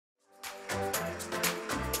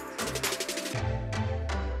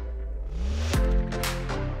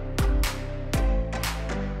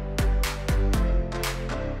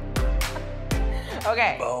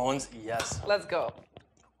Okay. Bones, yes. Let's go.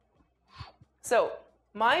 So,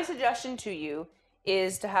 my suggestion to you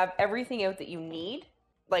is to have everything out that you need.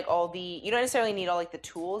 Like you don't necessarily need all like the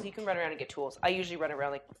tools. You can run around and get tools. I usually run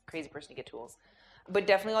around like a crazy person to get tools. But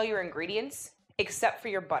definitely all your ingredients, except for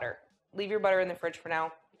your butter. Leave your butter in the fridge for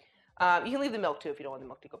now. You can leave the milk too if you don't want the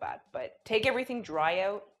milk to go bad. But take everything dry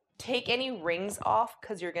out. Take any rings off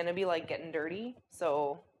because you're going to be like getting dirty.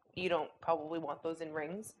 So you don't probably want those in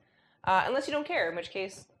rings. Unless you don't care, in which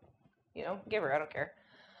case, give her. I don't care.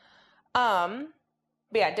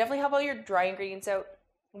 But yeah, definitely have all your dry ingredients out.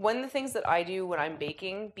 One of the things that I do when I'm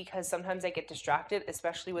baking, because sometimes I get distracted,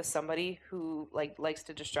 especially with somebody who likes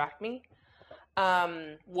to distract me.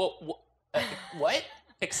 What?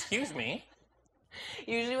 Excuse me?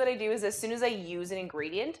 Usually what I do is as soon as I use an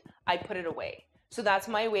ingredient, I put it away. So that's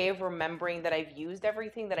my way of remembering that I've used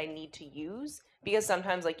everything that I need to use. Because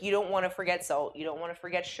sometimes you don't want to forget salt, you don't want to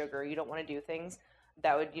forget sugar, you don't want to do things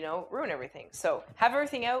that would, ruin everything. So have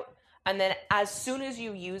everything out, and then as soon as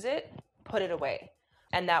you use it, put it away.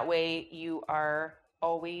 And that way you are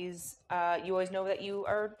always, you always know that you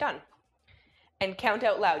are done. And count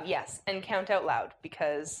out loud, yes, and count out loud,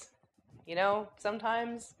 because,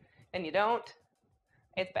 sometimes, and you don't,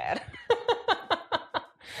 it's bad.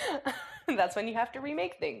 That's when you have to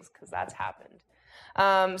remake things, because that's happened.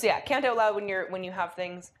 So yeah, count out loud when you have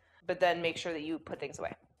things, but then make sure that you put things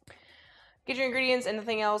away. Get your ingredients and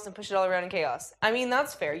nothing else and push it all around in chaos. I mean,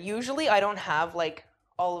 that's fair. Usually I don't have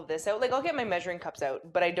all of this out. I'll get my measuring cups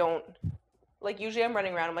out, but I don't, usually I'm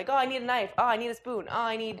running around. I'm like, oh, I need a knife. Oh, I need a spoon.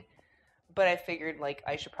 Oh, but I figured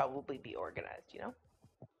I should probably be organized,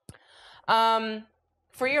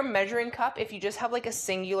 For your measuring cup, if you just have a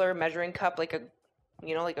singular measuring cup,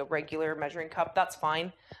 a regular measuring cup, that's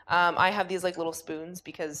fine. I have these little spoons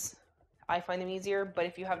because I find them easier, but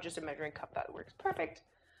if you have just a measuring cup, that works perfect.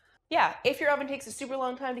 Yeah, if your oven takes a super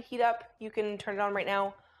long time to heat up, you can turn it on right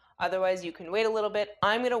now. Otherwise, you can wait a little bit.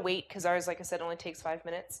 I'm going to wait because ours, like I said, only takes 5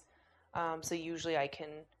 minutes. So usually I can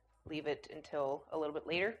leave it until a little bit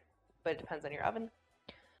later, but it depends on your oven.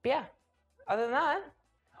 But yeah, other than that,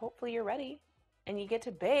 hopefully you're ready and you get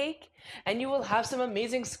to bake and you will have some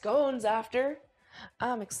amazing scones after.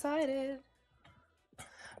 I'm excited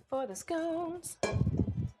for the scones.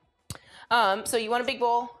 So you want a big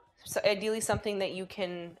bowl. So ideally something that you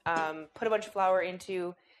can put a bunch of flour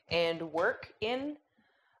into and work in,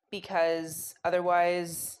 because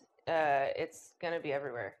otherwise it's going to be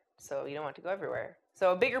everywhere. So you don't want to go everywhere.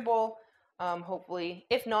 So a bigger bowl, hopefully.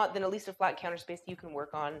 If not, then at least a flat counter space that you can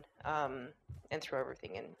work on and throw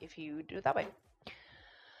everything in if you do it that way.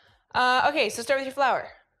 Okay, so start with your flour.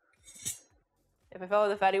 If I follow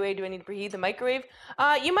the fatty way, do I need to preheat the microwave?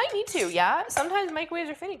 You might need to, yeah. Sometimes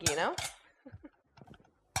microwaves are finicky,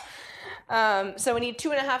 So we need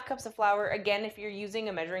 2.5 cups of flour. Again, if you're using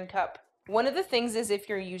a measuring cup, one of the things is if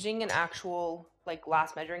you're using an actual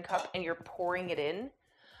glass measuring cup and you're pouring it in,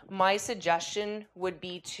 my suggestion would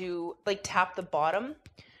be to tap the bottom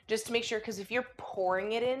just to make sure, because if you're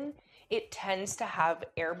pouring it in, it tends to have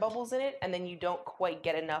air bubbles in it, and then you don't quite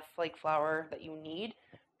get enough flour that you need.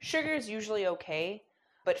 Sugar is usually okay,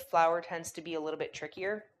 but flour tends to be a little bit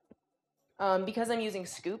trickier. Because I'm using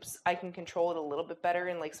scoops, I can control it a little bit better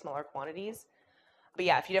in smaller quantities. But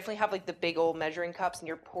yeah, if you definitely have the big old measuring cups and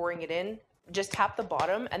you're pouring it in, just tap the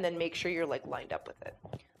bottom and then make sure you're lined up with it.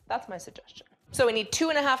 That's my suggestion. So we need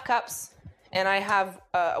 2.5 cups, and I have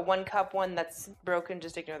a 1 cup one that's broken.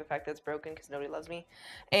 Just ignore the fact that it's broken because nobody loves me.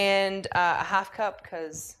 And a 1/2 cup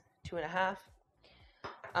because 2.5.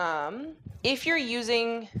 If you're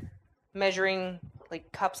using measuring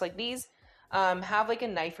cups like these, have a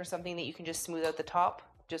knife or something that you can just smooth out the top,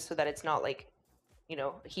 just so that it's not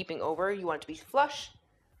heaping over. You want it to be flush.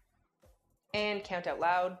 And count out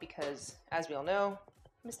loud, because as we all know,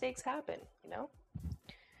 mistakes happen,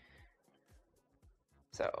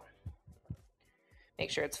 So make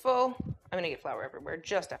sure it's full. I'm going to get flour everywhere,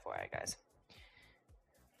 just FYI, guys.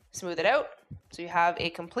 Smooth it out so you have a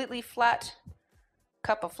completely flat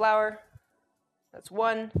cup of flour. That's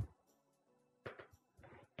 1.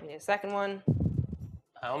 We need a second one.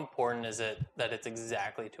 How important is it that it's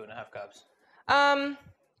exactly 2.5 cups?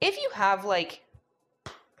 If you have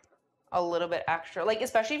a little bit extra,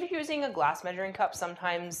 especially if you're using a glass measuring cup,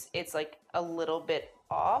 sometimes it's a little bit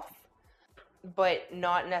off, but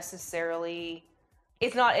not necessarily.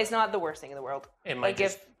 It's not the worst thing in the world. It might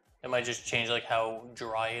just change how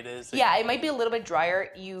dry it is. Yeah, it might be a little bit drier.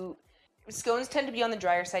 Scones tend to be on the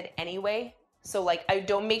drier side anyway. So I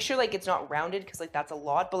don't make sure it's not rounded, because that's a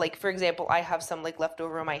lot. But for example, I have some left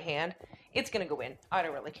over on my hand. It's gonna go in. I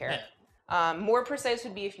don't really care. Yeah. More precise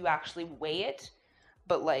would be if you actually weigh it.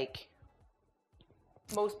 But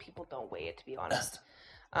most people don't weigh it, to be honest.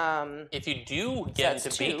 If you do get that's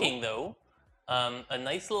into 2. baking, though, a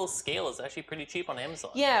nice little scale is actually pretty cheap on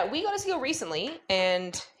Amazon. Yeah, we got a scale recently,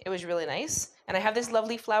 and it was really nice. And I have this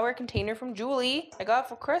lovely flour container from Julie I got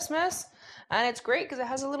for Christmas, and it's great because it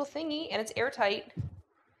has a little thingy, and it's airtight,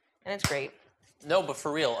 and it's great. No, but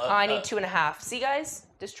for real. I need 2.5. See, guys?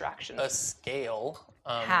 Distraction. A scale.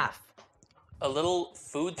 Half. A little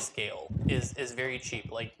food scale is very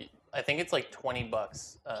cheap. Like, I think it's like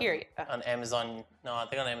 $20 Here, on Amazon. No, I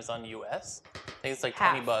think on Amazon US. I think it's like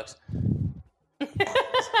Half.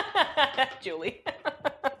 $20. Julie.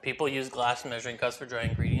 People use glass measuring cups for dry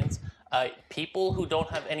ingredients. People who don't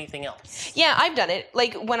have anything else. Yeah, I've done it.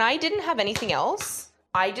 Like, when I didn't have anything else,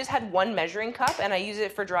 I just had one measuring cup, and I use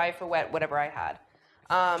it for dry, for wet, whatever I had.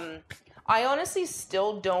 I honestly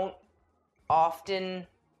still don't often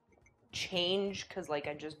change because, like,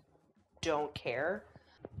 I just don't care.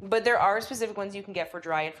 But there are specific ones you can get for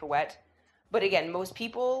dry and for wet. But again, most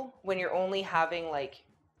people, when you're only having, like,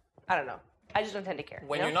 I don't know, I just don't tend to care.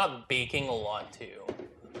 When you're not baking a lot, too.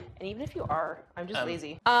 And even if you are, I'm just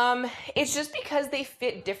lazy. It's just because they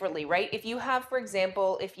fit differently, right? If you have, for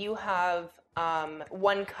example, if you have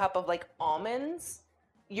 1 cup of like almonds,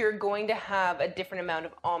 you're going to have a different amount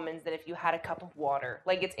of almonds than if you had a cup of water.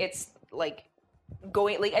 Like it's like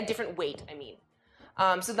going like a different weight, I mean.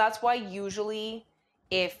 So that's why usually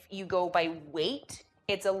if you go by weight,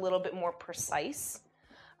 it's a little bit more precise.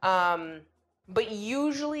 But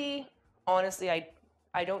usually, honestly,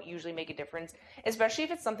 I don't usually make a difference, especially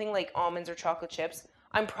if it's something like almonds or chocolate chips.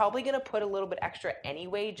 I'm probably going to put a little bit extra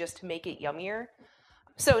anyway just to make it yummier.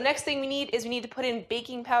 So next thing we need to put in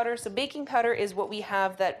baking powder. So baking powder is what we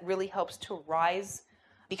have that really helps to rise.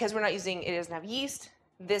 Because we're not using, it doesn't have yeast,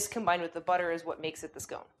 this combined with the butter is what makes it the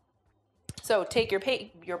scone. So take your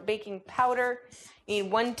baking powder, you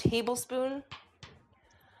need 1 tablespoon.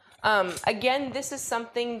 Again, this is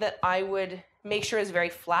something that I would make sure is very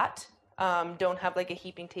flat. Don't have like a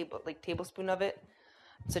heaping tablespoon of it.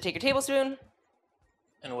 So take your tablespoon.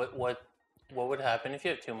 And what would happen if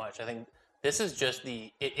you have too much? I think this is just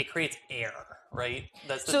it creates air, right?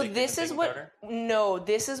 That's the So big this thing is with what baking powder? no,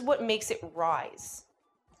 this is what makes it rise.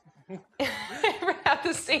 Ever have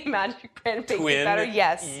the same magic brand baking Twin? powder?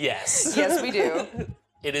 Yes. Yes. Yes, we do.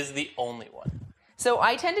 It is the only one. So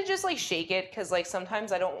I tend to just like shake it because like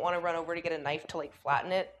sometimes I don't want to run over to get a knife to like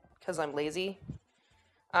flatten it because I'm lazy.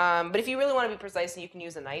 But if you really want to be precise, you can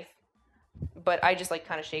use a knife. But I just like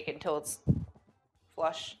kind of shake it until it's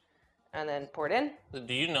flush, and then pour it in.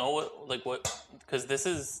 Do you know what? Because this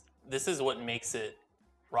is what makes it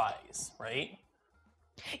rise, right?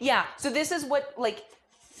 Yeah. So this is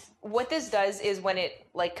what this does is when it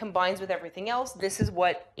like combines with everything else. This is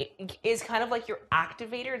what it is kind of like your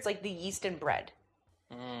activator. It's like the yeast in bread.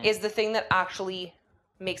 Is the thing that actually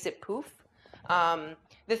makes it poof.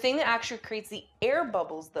 The thing that actually creates the air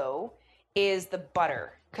bubbles, though, is the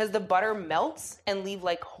butter. Because the butter melts and leave,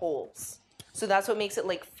 like, holes. So that's what makes it,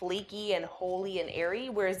 like, flaky and holy and airy,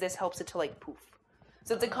 whereas this helps it to, like, poof.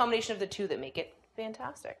 So it's a combination of the two that make it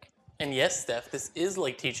fantastic. And yes, Steph, this is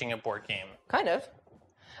like teaching a board game. Kind of.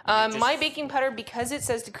 My baking powder, because it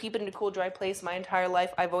says to keep it in a cool, dry place my entire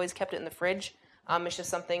life, I've always kept it in the fridge. It's just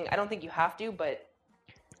something, I don't think you have to, but...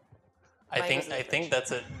 I think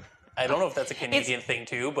that's I don't know if that's a Canadian thing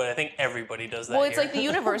too, but I think everybody does that. Well, it's here. like the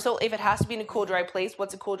universal, if it has to be in a cool, dry place,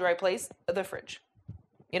 what's a cool, dry place? The fridge.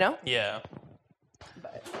 You know? Yeah.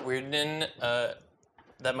 Weirden,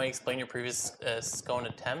 that might explain your previous scone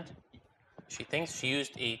attempt. She thinks she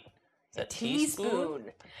used a teaspoon?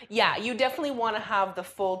 Yeah, you definitely want to have the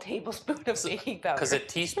full tablespoon of baking powder. Because a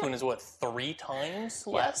teaspoon is what, 3 times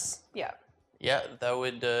less? Yeah. Yeah, that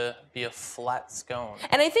would be a flat scone.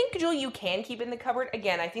 And I think, Julie, you can keep it in the cupboard.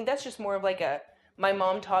 Again, I think that's just more of like my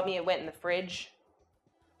mom taught me it went in the fridge.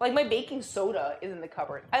 Like my baking soda is in the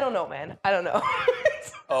cupboard. I don't know, man. I don't know.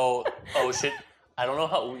 oh, shit. I don't know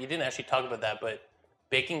how, we didn't actually talk about that, but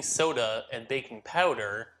baking soda and baking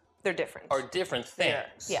powder They're different. Are different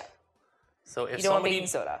things. Yeah. So if you don't want baking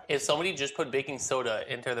soda. If somebody just put baking soda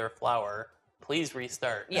into their flour, please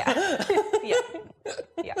restart. Yeah.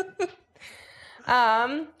 Yeah.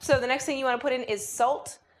 So the next thing you want to put in is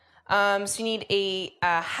salt. So you need a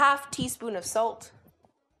half teaspoon of salt.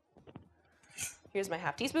 Here's my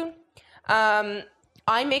half teaspoon.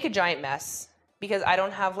 I make a giant mess because I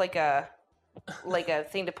don't have like a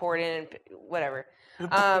thing to pour it in and whatever.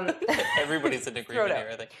 Everybody's in agreement here,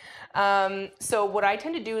 I think. So what I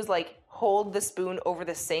tend to do is like hold the spoon over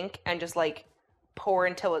the sink and just like pour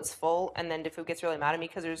until it's full, and then if it gets really mad at me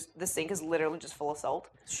because the sink is literally just full of salt.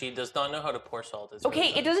 She does not know how to pour salt.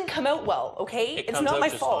 Okay, it doesn't come out well, okay? It's not my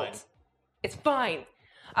fault. Fine. It's fine.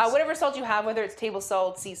 Whatever salt you have, whether it's table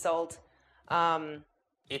salt, sea salt.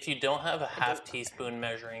 If you don't have a half teaspoon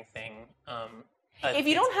measuring thing, if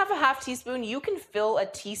you don't have a half teaspoon, you can fill a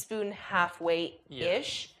teaspoon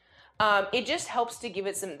halfway-ish. Yeah. It just helps to give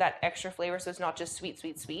it that extra flavor, so it's not just sweet,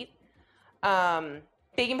 sweet, sweet.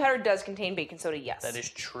 Baking powder does contain baking soda, yes. That is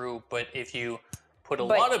true, but if you put a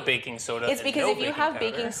lot of baking soda, it's because if you have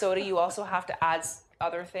baking soda, you also have to add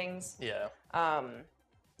other things. Yeah. But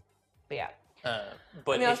yeah.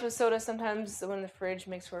 But with soda, sometimes when in the fridge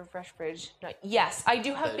makes for a fresh fridge. Yes, I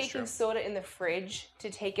do have baking soda in the fridge to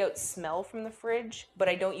take out smell from the fridge, but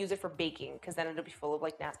I don't use it for baking because then it'll be full of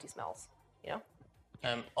like nasty smells. You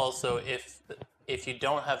know. Also, if you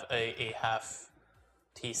don't have a half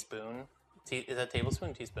teaspoon, is that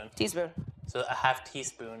tablespoon? Teaspoon. Teaspoon. So a half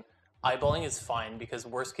teaspoon. Eyeballing is fine because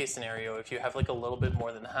worst case scenario, if you have like a little bit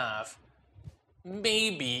more than half,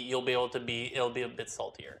 maybe it'll be a bit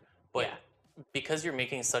saltier. But because you're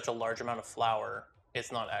making such a large amount of flour,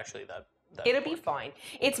 it's not actually that it'll be fine.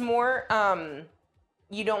 It's more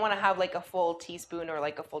you don't want to have like a full teaspoon or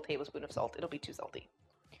like a full tablespoon of salt. It'll be too salty.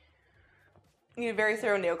 You need a very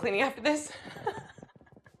thorough nail cleaning after this.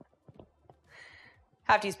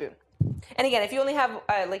 Half teaspoon. And again, if you only have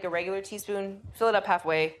like a regular teaspoon, fill it up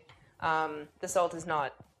halfway. The salt is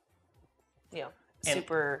not,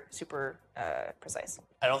 super precise.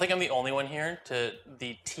 I don't think I'm the only one here to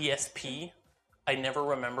the TSP. I never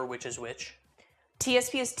remember which is which.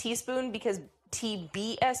 TSP is teaspoon because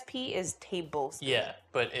TBSP is tablespoon. Yeah,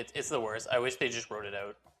 but it's the worst. I wish they just wrote it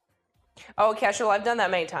out. Oh, casual. I've done that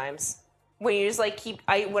many times. When you just like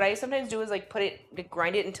what I sometimes do is like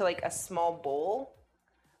grind it into like a small bowl,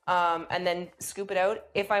 and then scoop it out.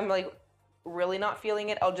 If I'm like really not feeling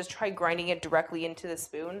it, I'll just try grinding it directly into the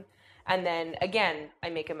spoon, and then again I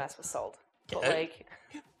make a mess with salt. But like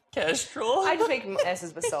Kestrel, I just make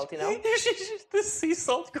messes with salt, the sea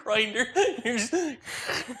salt grinder.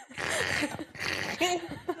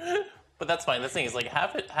 But that's fine. The thing is, like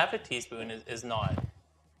half a teaspoon is not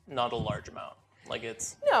a large amount. Like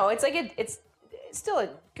it's it's still a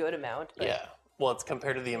good amount. But yeah. Well, it's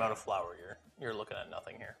compared to the amount of flour you're looking at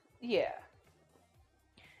nothing here. Yeah.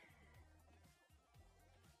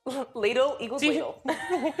 Ladle equals ladle.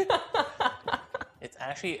 It's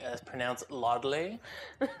actually pronounced ladle.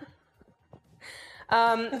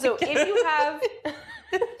 So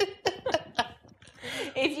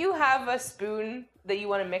if you have a spoon that you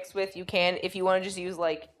want to mix with, you can. If you want to just use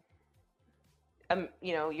like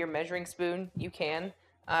your measuring spoon, you can.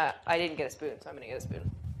 I didn't get a spoon, so I'm gonna get a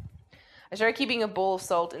spoon. I started keeping a bowl of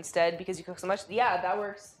salt instead because you cook so much. Yeah, that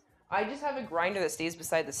works. I just have a grinder that stays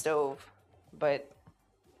beside the stove, but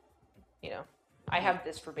I have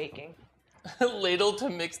this for baking. Ladle to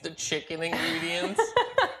mix the chicken ingredients.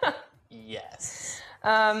 Yes.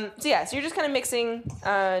 So you're just kind of mixing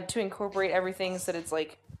to incorporate everything so that it's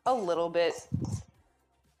like a little bit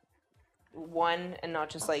one and not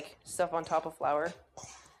just like stuff on top of flour.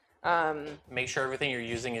 Make sure everything you're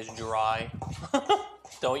using is dry.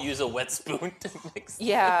 Don't use a wet spoon to mix.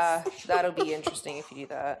 Yeah, that'll be interesting if you do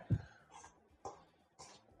that.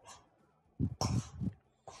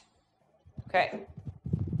 Okay.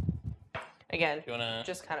 Again,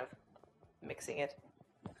 just kind of mixing it.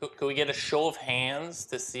 Could we get a show of hands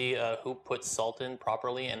to see who put salt in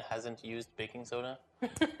properly and hasn't used baking soda? I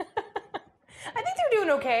think they're doing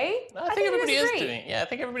okay. I think everybody is doing. Yeah, I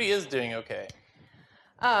think everybody is doing okay.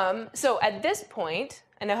 So at this point,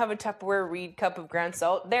 I now have a Tupperware reed cup of ground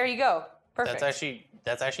salt. There you go. Perfect.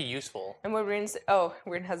 That's actually useful. And what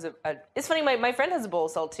Reardon has a. It's funny. My friend has a bowl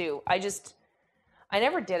of salt too. I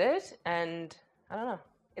never did it, and I don't know.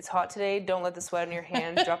 It's hot today. Don't let the sweat on your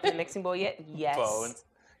hands drop in the mixing bowl yet. Yes. Bones.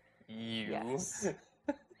 Yes.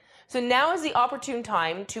 So now is the opportune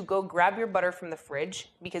time to go grab your butter from the fridge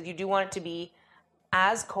because you do want it to be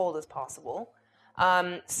as cold as possible.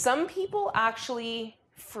 Some people actually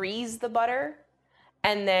freeze the butter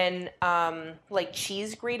and then like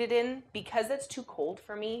cheese grate it in. Because that's too cold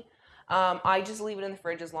for me, I just leave it in the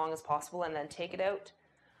fridge as long as possible and then take it out.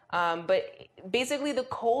 But basically the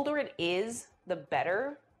colder it is, the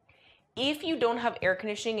better. If you don't have air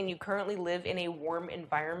conditioning and you currently live in a warm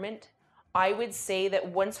environment, I would say that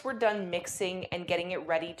once we're done mixing and getting it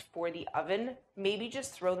ready for the oven, maybe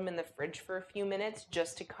just throw them in the fridge for a few minutes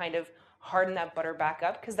just to kind of harden that butter back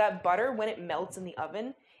up. Because that butter, when it melts in the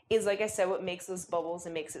oven, is, like I said, what makes those bubbles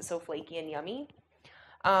and makes it so flaky and yummy.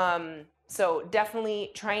 So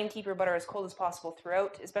definitely try and keep your butter as cold as possible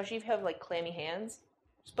throughout, especially if you have like clammy hands.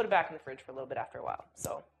 Just put it back in the fridge for a little bit after a while.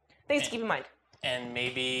 So things to keep in mind. And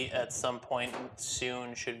maybe at some point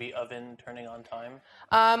soon should be oven turning on time?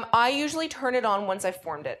 I usually turn it on once I've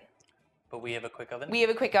formed it. But we have a quick oven? We have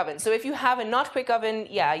a quick oven. So if you have a not quick oven,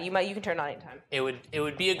 yeah, you can turn it on anytime. It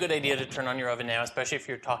would be a good idea to turn on your oven now, especially if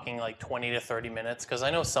you're talking like 20 to 30 minutes, because I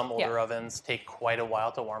know some older ovens take quite a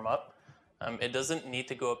while to warm up. It doesn't need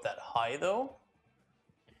to go up that high though.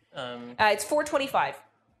 It's 425.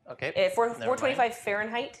 Okay. 425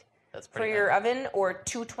 Fahrenheit. That's for pretty your high. oven, or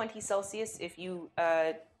 220 Celsius if you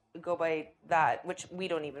go by that, which we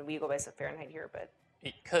don't even, we go by some Fahrenheit here, but.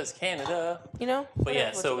 Because Canada. You know? But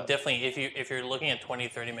yeah, so definitely if you're looking at 20,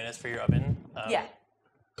 30 minutes for your oven,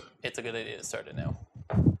 it's a good idea to start it now.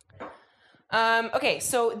 Okay,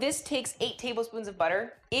 so this takes 8 tablespoons of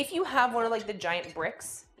butter. If you have one of like the giant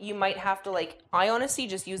bricks, you might have to I honestly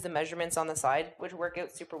just use the measurements on the side, which work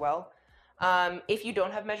out super well. If you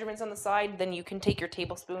don't have measurements on the side, then you can take your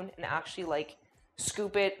tablespoon and actually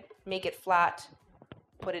scoop it, make it flat,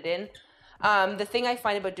 put it in. The thing I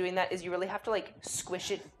find about doing that is you really have to squish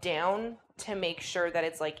it down to make sure that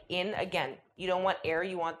it's in. Again, you don't want air,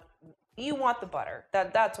 you want the butter.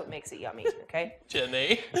 That's what makes it yummy, okay?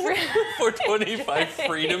 Jenny, for 25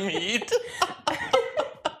 freedom heat.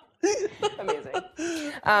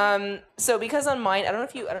 Amazing. So because on mine, I don't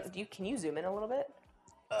know if can you zoom in a little bit?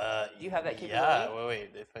 Do you have that capability? Yeah,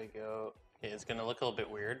 wait, if I go, okay, it's gonna look a little bit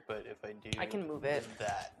weird, but if I do, I can move it.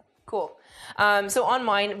 That. Cool. So on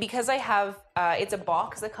mine, because I have, it's a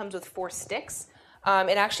box that comes with 4 sticks.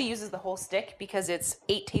 It actually uses the whole stick because it's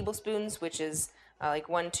 8 tablespoons, which is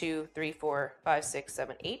 1, 2, 3, 4, 5, 6,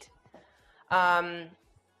 7, 8.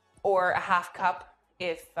 Or a half cup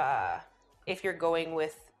if you're going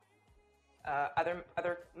with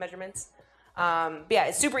other measurements. But yeah,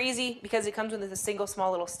 it's super easy because it comes with a single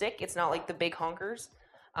small little stick. It's not like the big honkers.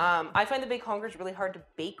 I find the big honkers really hard to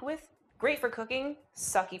bake with. Great for cooking,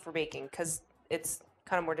 sucky for baking because it's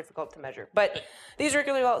kind of more difficult to measure. But these work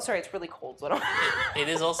really well. Sorry, it's really cold. So I don't... It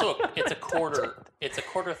is also it's a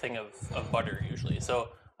quarter thing of butter usually. So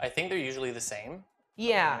I think they're usually the same.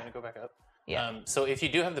 Yeah. I'm gonna go back up. Yeah. So if you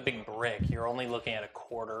do have the big brick, you're only looking at a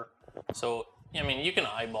quarter. So I mean, you can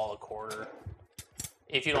eyeball a quarter.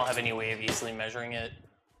 If you don't have any way of easily measuring it,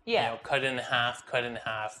 cut in half,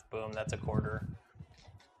 boom, that's a quarter.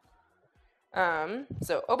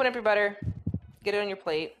 So open up your butter, get it on your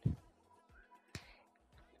plate.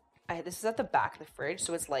 This is at the back of the fridge,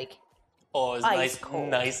 so it's it's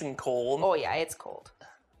nice and cold. Oh yeah, it's cold.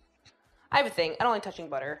 I have a thing. I don't like touching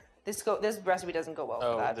butter. This recipe doesn't go well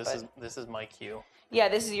for that. This is my cue. Yeah,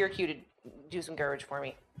 this is your cue to do some garbage for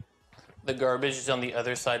me. The garbage is on the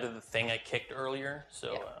other side of the thing I kicked earlier,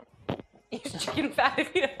 so... You're chicken fat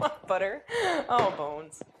if you don't want butter. Oh,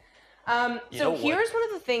 bones. So here's one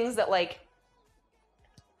of the things that,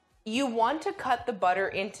 you want to cut the butter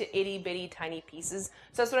into itty-bitty tiny pieces.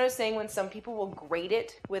 So that's what I was saying when some people will grate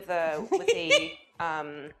it with a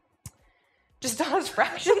just as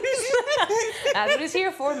fractions. That's what it's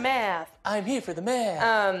here for, math. I'm here for the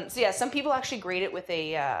math. So yeah, some people actually grate it with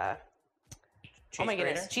a... Cheese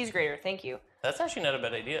goodness, cheese grater. Thank you. That's actually not a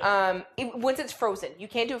bad idea. Once it's frozen, you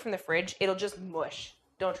can't do it from the fridge. It'll just mush.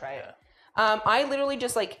 Don't try it. I literally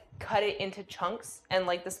just cut it into chunks, and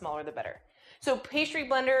the smaller the better. So pastry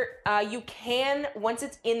blender, you can once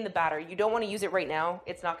it's in the batter. You don't want to use it right now.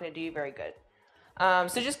 It's not going to do you very good.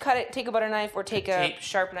 So just cut it. Take a butter knife or take a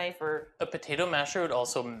sharp knife or a potato masher would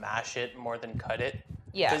also mash it more than cut it.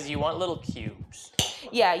 Yeah. Because you want little cubes.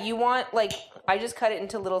 Yeah, you want I just cut it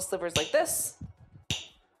into little slivers like this.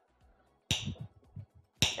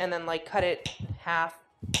 And then cut it half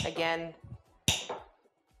again.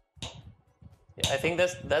 Yeah, I think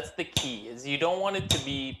that's the key. Is you don't want it to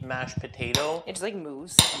be mashed potato. It just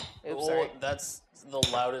moves. Oops, oh, sorry. That's the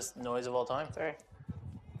loudest noise of all time. Sorry.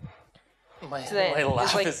 My So then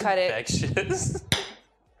laugh just, is cut infectious.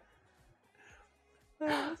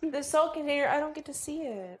 The salt container, I don't get to see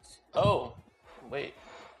it. Oh, wait.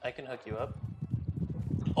 I can hook you up.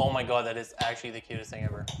 Oh my god, that is actually the cutest thing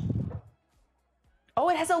ever. Oh,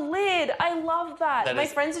 it has a lid. I love that. My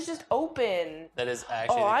friend's is just open. That is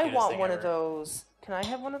actually the cutest I want thing one ever. of those. Can I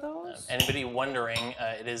have one of those? Anybody wondering,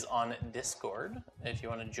 it is on Discord. If you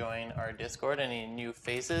want to join our Discord, any new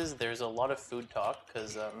faces, there's a lot of food talk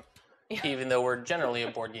because even though we're generally a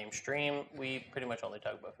board game stream, we pretty much only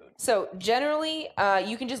talk about food. So generally,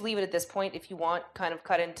 you can just leave it at this point if you want, kind of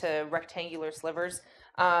cut into rectangular slivers.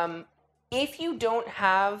 If you don't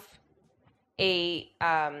have a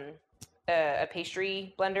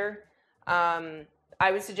pastry blender,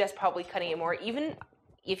 I would suggest probably cutting it more. Even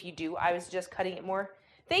if you do, I would suggest cutting it more.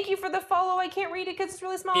 Thank you for the follow. I can't read it because it's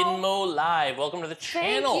really small. Inmo Live, welcome to the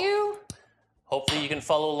channel. Thank you. Hopefully you can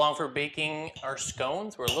follow along for baking our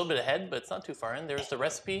scones. We're a little bit ahead, but it's not too far in. There's the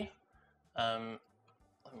recipe. Let's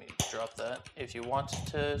Let me drop that. If you want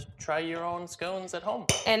to try your own scones at home.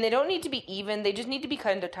 And they don't need to be even. They just need to be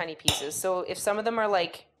cut into tiny pieces. So if some of them are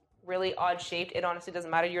like really odd shaped, it honestly doesn't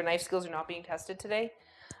matter. Your knife skills are not being tested today.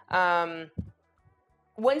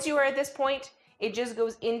 Once you are at this point, it just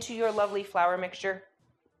goes into your lovely flour mixture.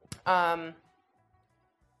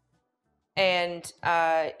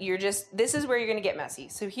 You're just, this is where you're going to get messy.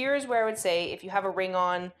 So here's where I would say if you have a ring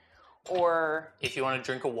on, or if you want to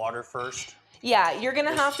drink a water first. Yeah, you're going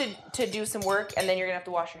to have to do some work, and then you're going to have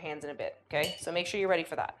to wash your hands in a bit, okay? So make sure you're ready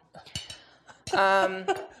for that.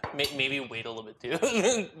 Maybe wait a little bit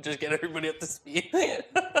too. Just get everybody up to speed.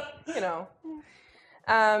 You know.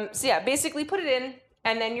 So yeah, basically put it in,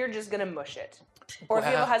 and then you're just going to mush it. Or if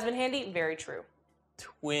you have a husband handy, very true.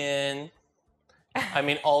 Twin. I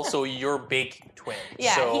mean, also your bake twin.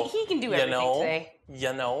 Yeah, so, he can do everything today.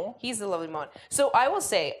 You know? He's the lovely one. So I will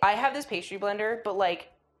say, I have this pastry blender, but like,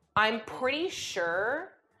 I'm pretty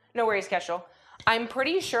sure, no worries, Kestrel. I'm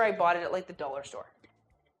pretty sure I bought it at like the dollar store.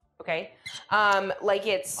 Okay? Like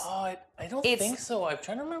it's... Oh, I don't think so. I'm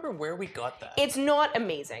trying to remember where we got that. It's not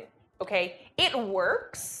amazing, okay? It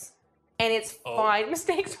works, and it's fine.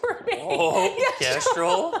 Mistakes were made. Oh,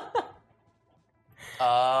 Kestrel?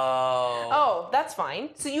 Oh, that's fine.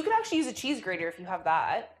 So you could actually use a cheese grater if you have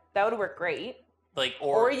that. That would work great. Like,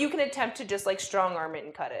 or you can attempt to just like strong arm it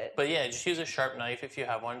and cut it. But yeah, just use a sharp knife if you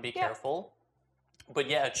have one. Be careful. But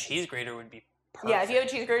yeah, a cheese grater would be perfect. Yeah, if you have a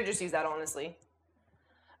cheese grater, just use that, honestly.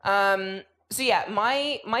 So yeah,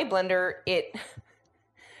 my blender, it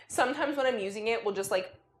sometimes when I'm using it will just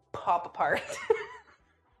like pop apart.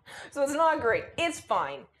 So it's not great. It's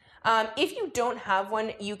fine. If you don't have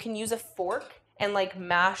one, you can use a fork and like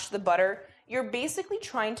mash the butter. You're basically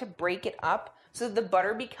trying to break it up so the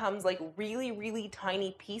butter becomes like really, really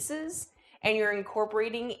tiny pieces, and you're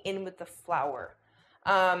incorporating in with the flour.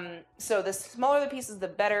 So the smaller the pieces, the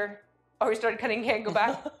better. Oh, we started cutting, can't go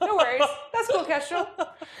back. No worries. That's cool, Kestrel.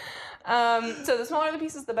 So the smaller the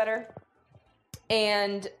pieces, the better.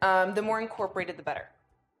 And the more incorporated, the better.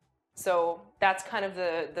 So that's kind of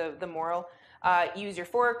the moral. Use your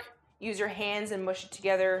fork, use your hands and mush it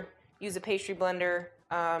together. Use a pastry blender.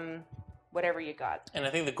 Whatever you got. And I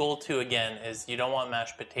think the goal too, again, is you don't want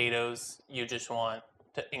mashed potatoes. You just want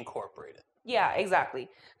to incorporate it. Yeah, exactly.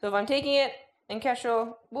 So if I'm taking it, and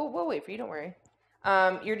Kestrel, we'll wait for you, don't worry.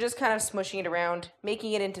 You're just kind of smushing it around,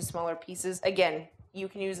 making it into smaller pieces. Again, you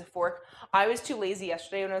can use a fork. I was too lazy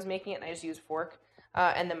yesterday when I was making it, and I just used a fork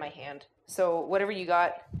and then my hand. So whatever you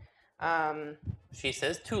got. She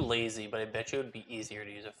says too lazy, but I bet you it would be easier to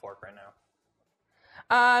use a fork right now.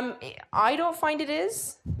 I don't find it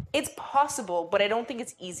is. It's possible, but I don't think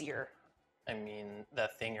it's easier. I mean,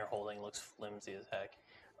 that thing you're holding looks flimsy as heck.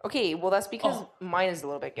 Okay, well that's because mine is a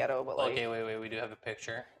little bit ghetto, but like... Okay, wait, we do have a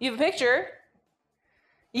picture. You have a picture?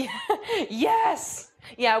 Yeah. Yes!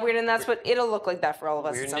 Yeah, weird, and that's what it'll look like that for all of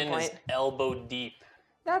us at some point. Is elbow deep.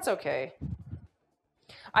 That's okay.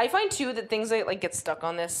 I find too that things like get stuck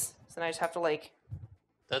on this, so then I just have to like...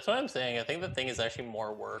 That's what I'm saying. I think the thing is actually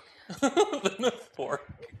more work than a fork.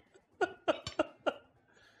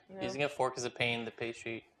 No. Using a fork is a pain. The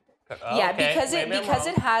pastry. Yeah, okay. because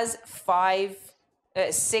it has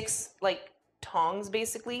 6 like tongs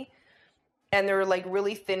basically, and they're like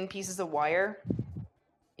really thin pieces of wire.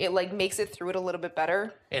 It like makes it through it a little bit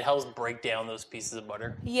better. It helps break down those pieces of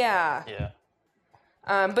butter. Yeah. Yeah.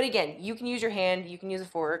 But again, you can use your hand. You can use a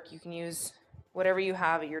fork. You can use whatever you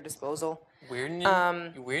have at your disposal.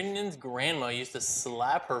 Weirdnin's grandma used to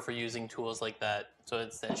slap her for using tools like that. So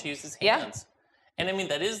instead she uses hands. And I mean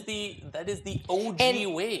that is the OG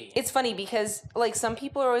way. It's funny because like some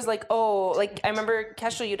people are always like, oh, like I remember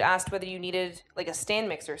Kestrel, you'd asked whether you needed like a stand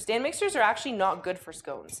mixer. Stand mixers are actually not good for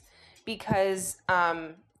scones because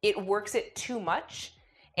it works it too much,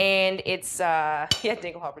 and it's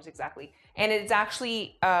dingle hoppers exactly. And it's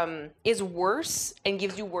actually is worse and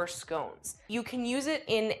gives you worse scones. You can use it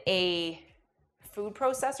in a food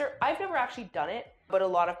processor. I've never actually done it, but a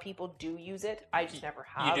lot of people do use it. I just never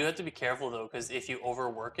have. You do have to be careful though, because if you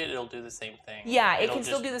overwork it, it'll do the same thing. Yeah, it can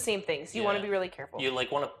still do the same thing. So you want to be really careful. You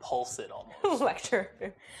like want to pulse it almost. Lecture.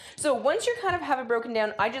 So once you kind of have it broken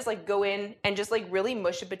down, I just like go in and just like really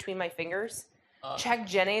mush it between my fingers. Check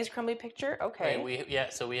Jenny's crumbly picture. Okay.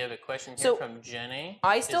 Right, so we have a question here from Jenny.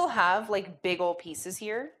 I still have like big old pieces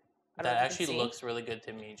here. That actually looks really good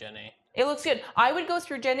to me, Jenny. It looks good. I would go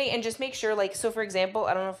through Jenny and just make sure, like, so for example,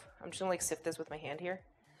 I don't know if I'm just gonna like sift this with my hand here.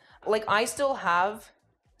 Like I still have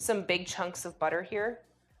some big chunks of butter here.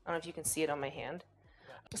 I don't know if you can see it on my hand.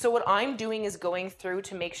 So what I'm doing is going through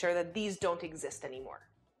to make sure that these don't exist anymore.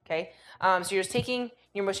 Okay. So you're just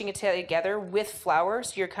mushing it together with flour.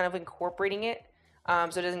 So you're kind of incorporating it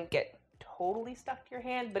so it doesn't get totally stuck to your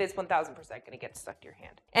hand, but it's 1000% going to get stuck to your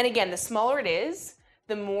hand. And again, the smaller it is,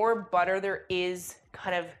 the more butter there is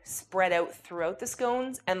kind of spread out throughout the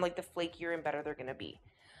scones, and like the flakier and better they're going to be.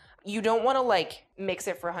 You don't want to like mix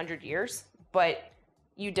it for 100 years, but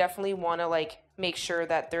you definitely want to like make sure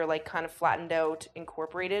that they're like kind of flattened out,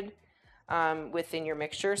 incorporated within your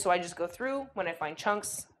mixture. So I just go through, when I find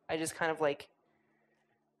chunks, I just kind of like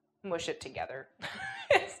mush it together.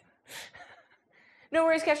 No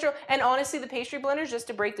worries, Castro. And honestly, the pastry blender, just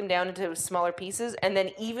to break them down into smaller pieces, and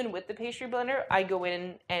then even with the pastry blender, I go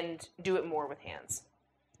in and do it more with hands.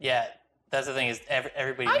 Yeah, that's the thing is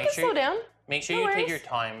everybody I can slow down. Make sure No you worries. take your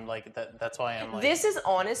time. Like that's why I'm like. This is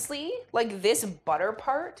honestly, like this butter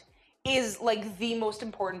part is like the most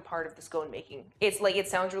important part of the scone making. It's like, it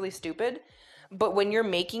sounds really stupid, but when you're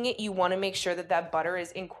making it, you want to make sure that that butter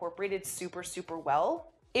is incorporated super, super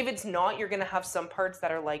well. If it's not, you're going to have some parts that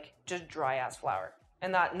are like just dry ass flour.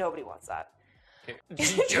 And that, nobody wants that. Okay.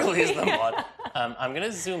 Julie's the mod. I'm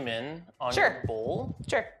gonna zoom in on your bowl.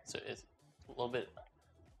 Sure. So it's a little bit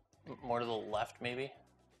more to the left, maybe.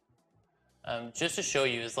 Just to show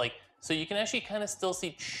you, is like, so you can actually kind of still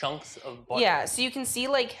see chunks of butter. Yeah, so you can see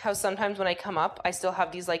like how sometimes when I come up, I still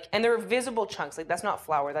have these like, and they're visible chunks. Like that's not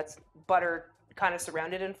flour, that's butter kind of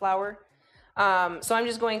surrounded in flour. So I'm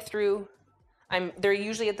just going through. They're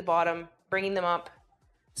usually at the bottom, bringing them up,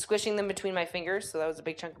 squishing them between my fingers. So that was a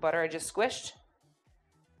big chunk of butter I just squished.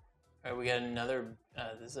 All right, we got another.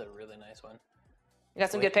 This is a really nice one. You got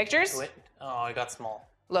some good pictures? Oh, I got small.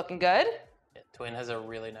 Looking good. Yeah, Twin has a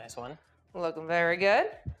really nice one. Looking very good.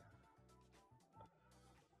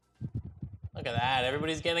 Look at that.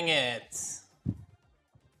 Everybody's getting it.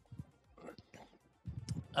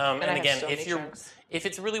 And again, so if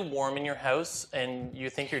it's really warm in your house and you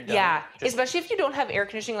think you're done. Yeah, especially if you don't have air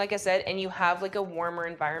conditioning, like I said, and you have like a warmer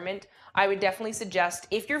environment, I would definitely suggest,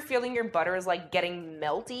 if you're feeling your butter is like getting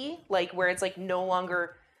melty, like where it's like no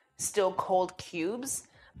longer still cold cubes,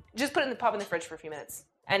 just pop in the fridge for a few minutes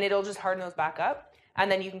and it'll just harden those back up, and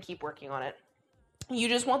then you can keep working on it. You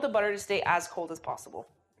just want the butter to stay as cold as possible.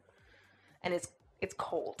 And it's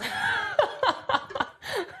cold.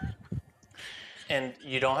 And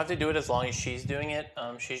you don't have to do it as long as she's doing it.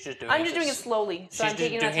 She's just doing I'm just doing it slowly, so I'm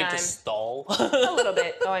taking my time. She's doing it to stall. A little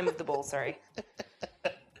bit. Oh, I moved the bowl, sorry.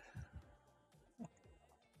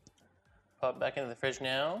 Pop back into the fridge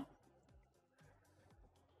now.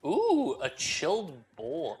 Ooh, a chilled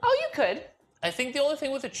bowl. Oh, you could. I think the only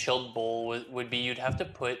thing with a chilled bowl would be you'd have to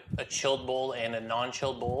put a chilled bowl and a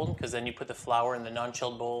non-chilled bowl, because then you put the flour in the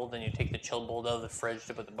non-chilled bowl, then you take the chilled bowl out of the fridge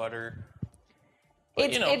to put the butter.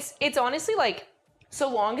 But, it's honestly like, so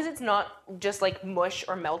long as it's not just like mush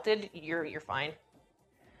or melted, you're fine.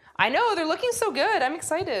 I know, they're looking so good. I'm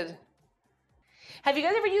excited. Have you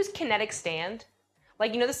guys ever used kinetic sand?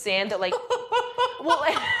 Like, you know the sand that like, well,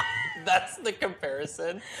 that's the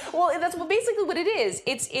comparison. Well, that's basically what it is.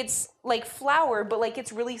 It's like flour, but like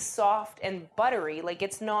it's really soft and buttery. Like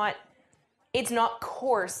it's not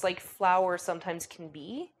coarse like flour sometimes can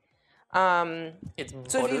be. So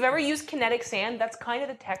if you've ever used kinetic sand, that's kind of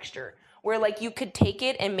the texture where like you could take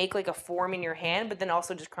it and make like a form in your hand, but then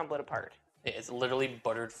also just crumble it apart. It's literally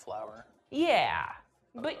buttered flour. Yeah,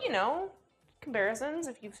 but you know, comparisons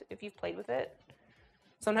if you've played with it.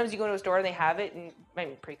 Sometimes you go to a store and they have it, and I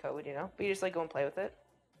mean pre-COVID, you know, but you just like go and play with it.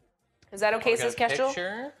 Is that okay, Sis Kestrel?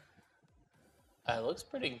 Picture. It looks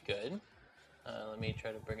pretty good. Let me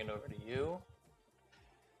try to bring it over to you.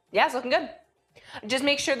 Yeah, it's looking good. Just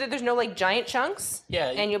make sure that there's no like giant chunks.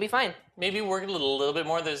 Yeah, and you'll be fine. Maybe work a little bit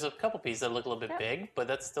more. There's a couple pieces that look a little bit big, but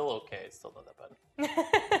that's still okay. It's still not that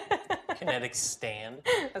bad. Kinetic stand.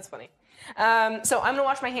 That's funny. So I'm gonna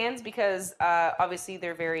wash my hands because obviously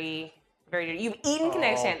they're very, very dirty. You've eaten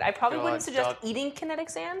kinetic sand. I probably wouldn't suggest eating kinetic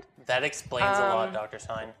sand. That explains a lot, Dr.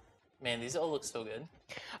 Stein. Man, these all look so good.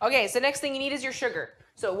 Okay, so next thing you need is your sugar.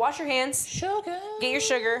 So wash your hands. Sugar. Get your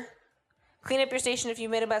sugar. Clean up your station if you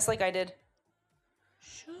made a mess like I did.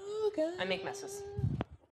 Sugar. I make messes.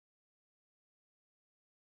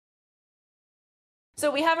 So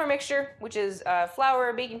we have our mixture, which is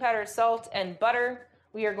flour, baking powder, salt, and butter.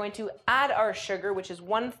 We are going to add our sugar, which is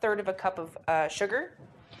 1/3 of a cup of sugar.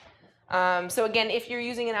 So again, if you're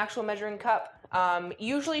using an actual measuring cup,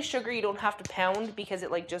 usually sugar you don't have to pound because it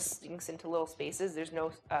like just sinks into little spaces. There's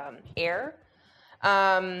no air.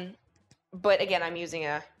 But again, I'm using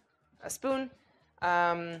a spoon.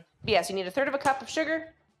 Yeah, so you need 1/3 of a cup of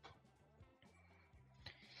sugar.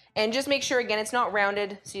 And just make sure, again, it's not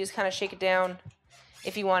rounded, so you just kind of shake it down.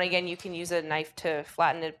 If you want, again, you can use a knife to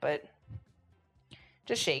flatten it, but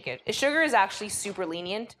just shake it. Sugar is actually super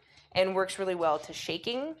lenient and works really well to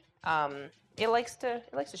shaking. It likes to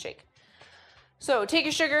shake. So take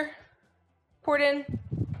your sugar, pour it in.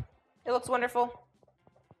 It looks wonderful.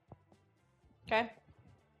 Okay.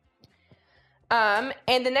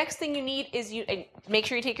 And the next thing you need is make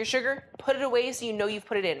sure you take your sugar, put it away so you know you've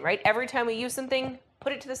put it in, right? Every time we use something,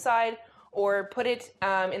 put it to the side or put it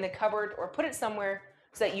in the cupboard or put it somewhere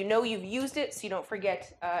so that you know you've used it so you don't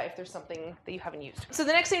forget if there's something that you haven't used. So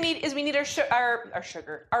the next thing we need is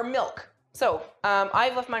our milk. So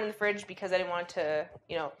I've left mine in the fridge because I didn't want it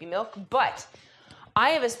to, be milk, but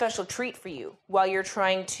I have a special treat for you while you're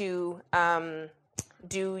trying to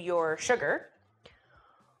do your sugar.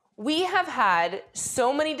 We have had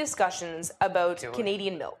so many discussions about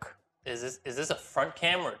Canadian milk. Is this a front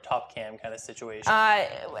cam or a top cam kind of situation?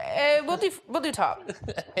 We'll do top.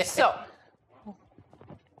 So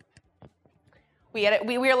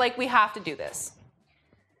we were like, we have to do this.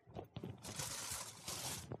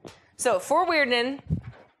 So for Weirden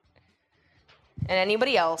and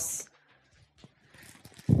anybody else,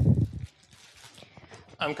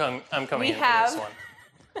 I'm coming in for this one.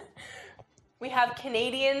 We have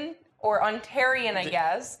Canadian or Ontarian, I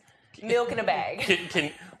guess, milk in a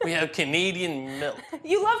bag. We have Canadian milk.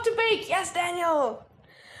 You love to bake, yes, Daniel.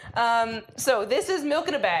 So this is milk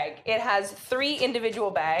in a bag. It has 3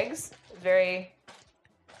 individual bags. Very,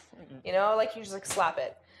 like you just slap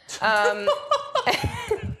it.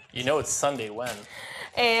 It's Sunday when.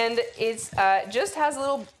 And it's just has a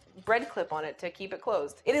little bread clip on it to keep it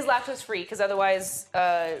closed. It is lactose free because otherwise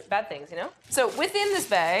bad things, So within this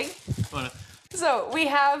bag, so we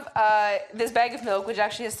have this bag of milk, which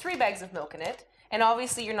actually has 3 bags of milk in it. And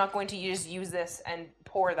obviously you're not going to just use this and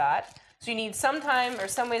pour that. So you need some time or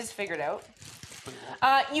some ways to figure it out.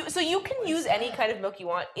 You can use any kind of milk you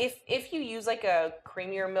want. If you use like a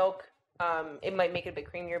creamier milk, it might make it a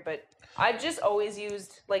bit creamier, but I've just always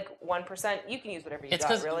used like 1%. You can use whatever you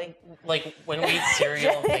got, really. Like when we eat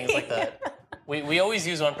cereal and things like that, we always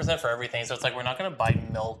use 1% for everything. So it's like we're not going to buy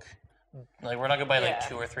milk. Like we're not going to buy like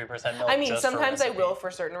 2 or 3% milk. I mean, sometimes I will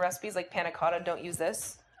for certain recipes, like panna cotta. Don't use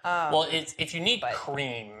this. Well, if you need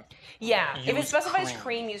cream. Yeah, if it specifies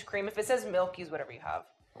cream, use cream. If it says milk, use whatever you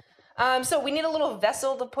have. So we need a little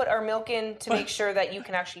vessel to put our milk in to make sure that you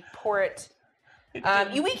can actually pour it. We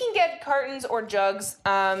can get cartons or jugs,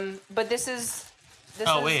 but this is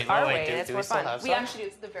our way, and it's more fun. We actually do.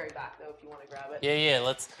 It's at the very back, though, if you want to grab it. Yeah.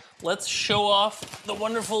 Let's show off the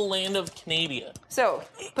wonderful land of Canada. So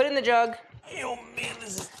put it in the jug. Oh man,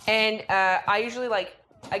 this is. And I usually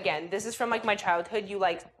again, this is from like my childhood. You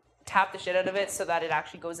tap the shit out of it so that it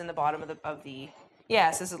actually goes in the bottom of the.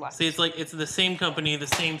 Yes, this is last. See, it's the same company, the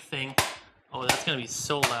same thing. Oh, that's gonna be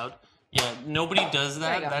so loud. Yeah, nobody does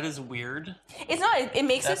that. That is weird. It's not. It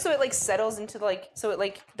makes it so it settles into so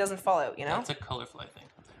it doesn't fall out. That's a Colourfly thing.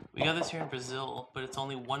 We got this here in Brazil, but it's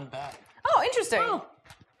only 1 bag. Oh, interesting. Oh.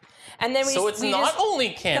 And then it's not only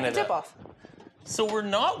Canada. Cut the tip off. So we're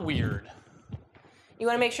not weird. You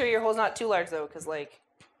want to make sure your hole's not too large though, because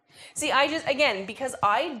see, because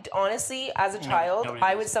I honestly, as a child,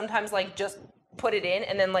 I would sometimes just put it in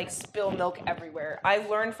and then spill milk everywhere. I've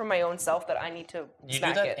learned from my own self that I need to You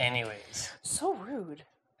smack do that it. anyways. So rude.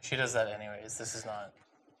 She does that anyways. This is not.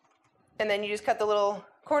 And then you just cut the little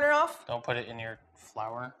corner off. Don't put it in your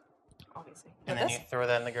flour. Obviously. And then you throw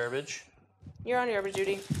that in the garbage. You're on your garbage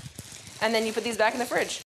duty. And then you put these back in the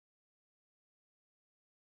fridge.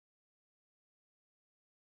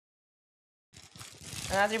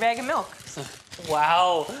 And that's your bag of milk.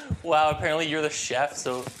 Wow. Apparently you're the chef,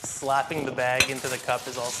 so slapping the bag into the cup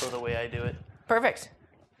is also the way I do it. Perfect.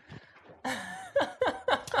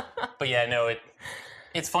 But yeah, no,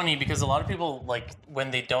 it's funny because a lot of people,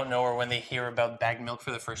 when they don't know or when they hear about bagged milk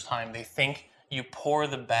for the first time, they think you pour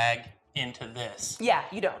the bag into this. Yeah,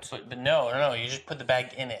 you don't. But no, you just put the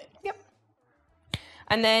bag in it. Yep.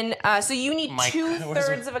 And then, so you need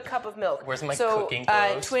 2/3 of a cup of milk. Where's my cooking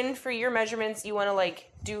clothes? Twin, for your measurements, you want to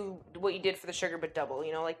do what you did for the sugar, but double.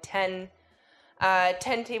 10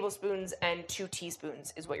 tablespoons and 2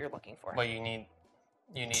 teaspoons is what you're looking for. Well, you need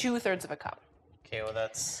 2/3 of a cup. Okay, well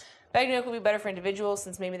that's. Bagged milk will be better for individuals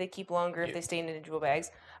since maybe they keep longer if they stay in individual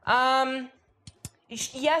bags.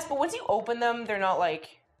 Yes, but once you open them, they're not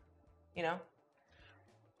you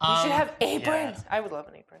should have aprons. Yeah. I would love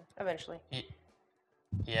an apron eventually.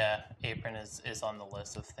 Yeah, apron is on the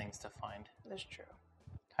list of things to find. That's true.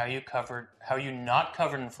 How are you not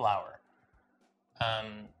covered in flour?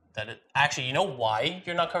 Actually, you know why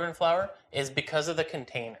you're not covered in flour? Is because of the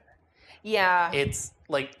container. Yeah. It's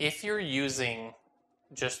if you're using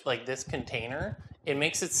just this container, it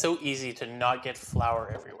makes it so easy to not get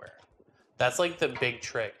flour everywhere. That's the big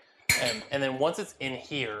trick. And then once it's in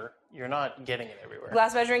here, you're not getting it everywhere.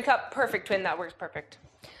 Glass measuring cup, perfect, twin. That works perfect.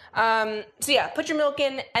 So yeah, put your milk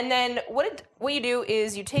in, and then what you do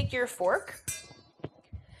is you take your fork,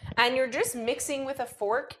 and you're just mixing with a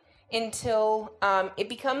fork until it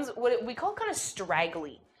becomes what we call kind of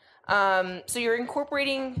straggly. So you're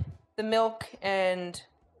incorporating the milk and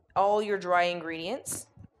all your dry ingredients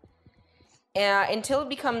until it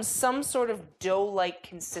becomes some sort of dough-like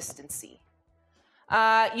consistency.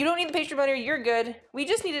 You don't need the pastry blender, you're good. We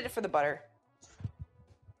just needed it for the butter.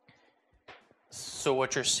 So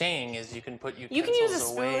what you're saying is you can put utensils You can use a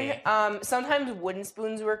spoon. away. Sometimes wooden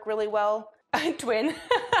spoons work really well. Twin.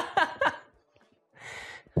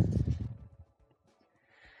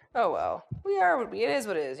 Oh well. It is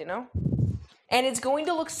what it is, you know? And it's going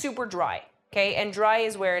to look super dry, okay? And dry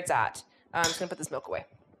is where it's at. I'm just gonna put this milk away.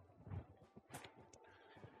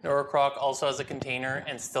 Nora Croc also has a container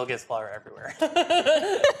and still gets flour everywhere.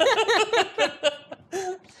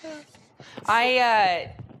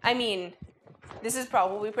 I mean, this is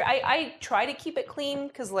probably I try to keep it clean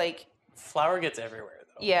because like Flour gets everywhere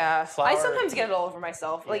though. yeah, Flour, I sometimes get it all over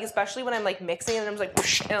myself. Like Yeah. especially when I'm like mixing and I'm just like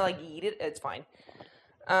whoosh, and I like eat it. It's fine.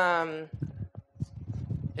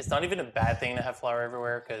 It's not even a bad thing to have flour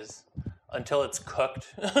everywhere because until it's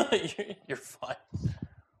cooked, you're fine.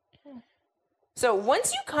 So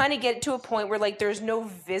once you kind of get to a point where like there's no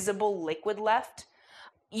visible liquid left,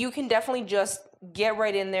 you can definitely just get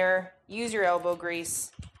right in there, use your elbow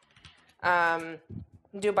grease, do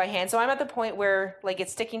it by hand. So I'm at the point where like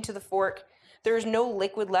it's sticking to the fork. There's no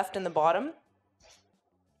liquid left in the bottom,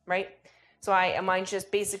 right? So mine's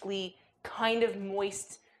just basically kind of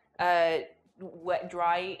moist, wet,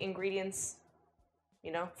 dry ingredients.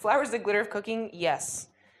 You know, flour's the glitter of cooking. Yes,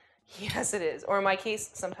 yes it is. Or in my case,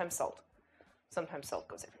 sometimes salt. Sometimes salt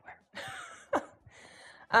goes everywhere.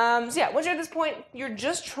 So yeah, once you're at this point, you're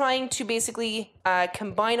just trying to basically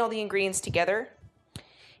combine all the ingredients together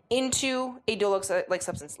into a dough-like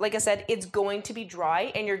substance. Like I said, it's going to be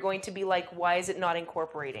dry, and you're going to be like, why is it not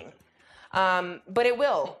incorporating? But it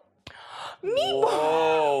will. Meeple!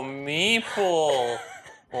 Whoa, Meeple!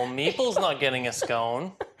 Well, Meeple's not getting a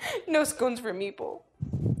scone. No scones for Meeple.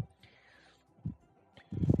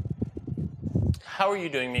 How are you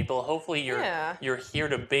doing, Meeple? Hopefully you're here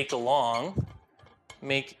to bake along.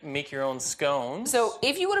 Make your own scones. So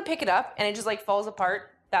if you want to pick it up and it just like falls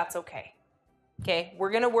apart, that's okay. Okay,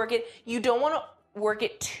 we're gonna work it. You don't want to work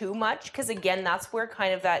it too much because again, that's where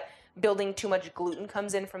kind of that building too much gluten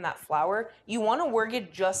comes in from that flour. You want to work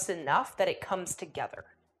it just enough that it comes together.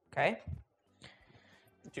 Okay.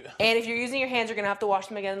 And if you're using your hands, you're gonna have to wash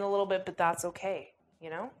them again in a little bit, but that's okay. You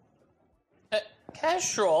know.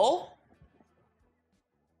 Casual.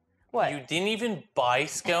 What? You didn't even buy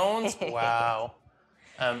scones? Wow.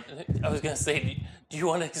 I was gonna say, do you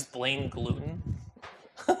want to explain gluten?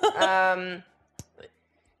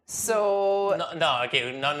 So. No,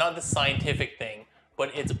 okay, not the scientific thing,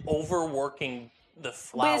 but it's overworking the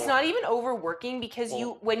flour. But it's not even overworking because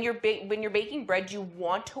when you're baking bread, you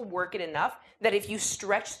want to work it enough that if you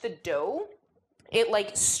stretch the dough, it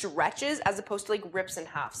like stretches as opposed to like rips in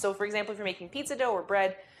half. So for example, if you're making pizza dough or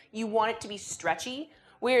bread, you want it to be stretchy.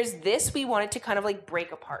 Whereas this, we want it to kind of like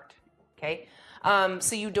break apart. Okay.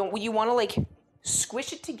 So you want to like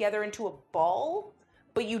squish it together into a ball,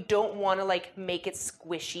 but you don't want to like make it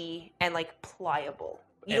squishy and like pliable.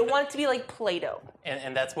 You don't want it to be like Play-Doh.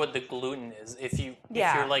 And that's what the gluten is. If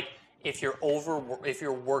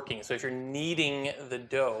you're working, so if you're kneading the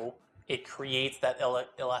dough, it creates that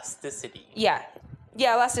elasticity. Yeah.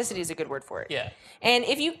 Yeah, elasticity is a good word for it. Yeah. And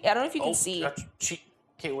I don't know if you can see.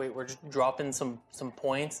 Okay, wait, we're just dropping some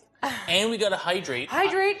points. And we gotta hydrate.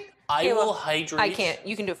 Hydrate? I will hydrate. I can't.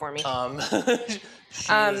 You can do it for me.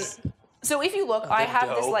 So if you look, I have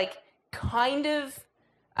this like kind of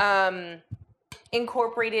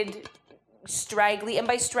incorporated straggly, and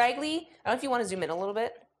by straggly, I don't know if you want to zoom in a little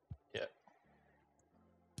bit. Yeah.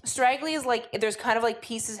 Straggly is like there's kind of like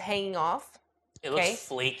pieces hanging off. It looks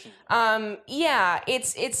flaky. Yeah,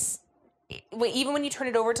 it's even when you turn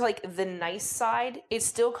it over to like the nice side, it's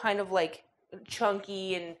still kind of like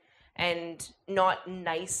chunky and not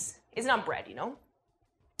nice. It's not bread, you know?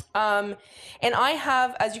 And I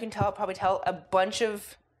have, as you can probably tell, a bunch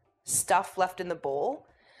of stuff left in the bowl.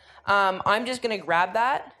 I'm just going to grab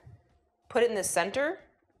that, put it in the center,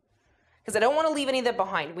 because I don't want to leave any of that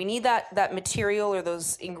behind. We need that material or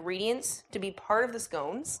those ingredients to be part of the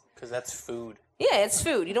scones. Because that's food. Yeah, it's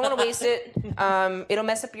food. You don't want to waste it. It'll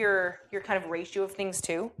mess up your kind of ratio of things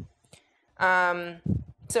too.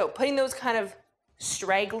 So putting those kind of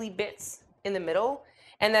straggly bits in the middle,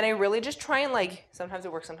 and then I really just try and like, sometimes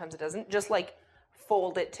it works, sometimes it doesn't, just like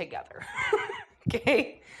fold it together.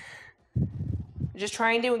 Okay? Just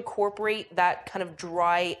trying to incorporate that kind of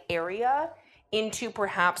dry area into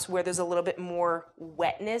perhaps where there's a little bit more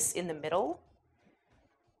wetness in the middle.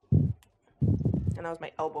 And that was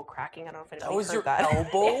my elbow cracking. I don't know if anybody heard that. That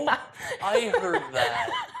was your elbow? Yeah. I heard that.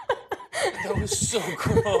 That was so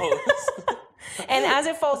gross. And as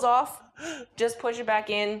it falls off, just push it back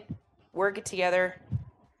in, work it together.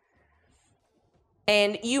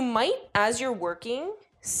 And you might, as you're working,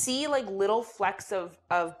 see like little flecks of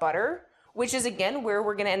butter, which is again where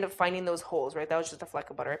we're gonna end up finding those holes, right? That was just a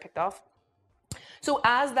fleck of butter I picked off. So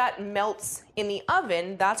as that melts in the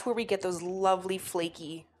oven, that's where we get those lovely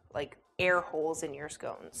flaky like air holes in your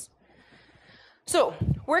scones. So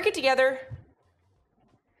work it together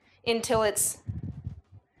until it's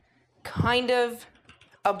kind of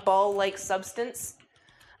a ball-like substance.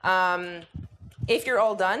 If you're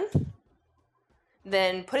all done,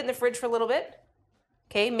 then put it in the fridge for a little bit.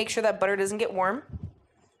 Okay, make sure that butter doesn't get warm.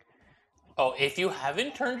 Oh, if you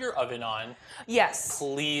haven't turned your oven on, yes,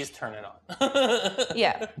 please turn it on.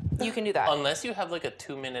 Yeah, you can do that. Unless you have like a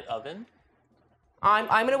 2-minute oven. I'm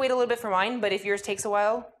gonna wait a little bit for mine, but if yours takes a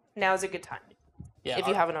while, now's a good time. Yeah, if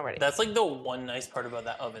you haven't already. That's like the one nice part about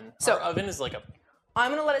that oven. So our oven is like a...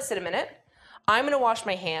 I'm gonna let it sit a minute. I'm gonna wash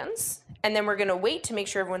my hands, and then we're gonna wait to make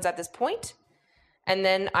sure everyone's at this point, and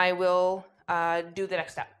then I will do the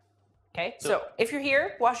next step. Okay, so if you're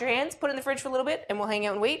here, wash your hands, put it in the fridge for a little bit, and we'll hang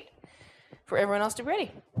out and wait for everyone else to be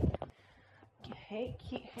ready. Okay,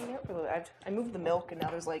 keep hanging out for a little bit. I moved the milk, and now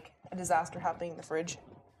there's like a disaster happening in the fridge.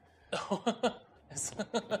 It's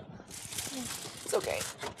okay.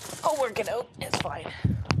 I'll work it out. It's fine.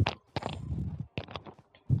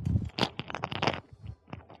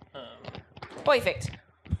 Perfect.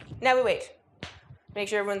 Now we wait. Make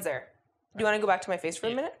sure everyone's there. Do you want to go back to my face for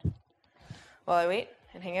a minute while I wait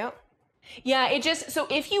and hang out? Yeah, it just, so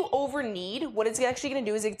if you over knead, what it's actually going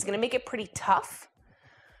to do is it's going to make it pretty tough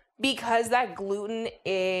because that gluten,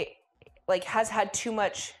 it like has had too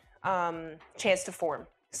much chance to form.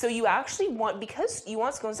 So you actually want, because you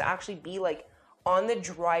want scones to actually be like on the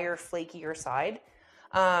drier, flakier side,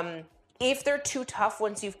 if they're too tough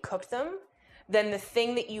once you've cooked them, then the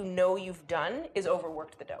thing that you know you've done is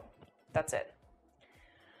overworked the dough. That's it.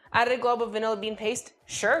 Added a glob of vanilla bean paste?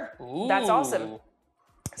 Sure, that's awesome.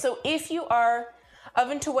 So if you are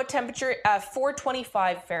oven to what temperature?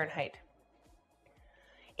 425 Fahrenheit.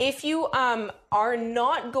 If you are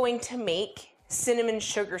not going to make cinnamon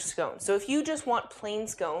sugar scones, so if you just want plain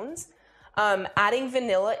scones, adding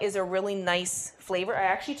vanilla is a really nice flavor. I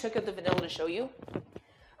actually took out the vanilla to show you.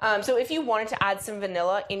 So if you wanted to add some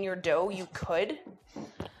vanilla in your dough, you could.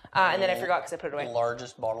 And then I forgot because I put it away.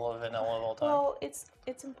 Largest bottle of vanilla of all time. Well,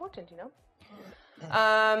 it's important, you know.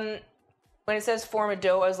 When it says form a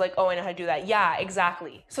dough, I was like, oh, I know how to do that. Yeah,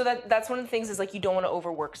 exactly. So that's one of the things is like you don't want to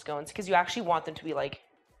overwork scones because you actually want them to be like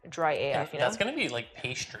dry AF. You know? That's gonna be like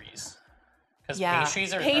pastries. Because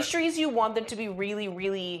pastries are pastries. You want them to be really,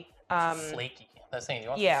 really flaky. That's the thing. You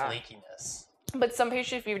want flakiness. But some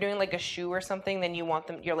pastry, if you're doing like a choux or something, then you want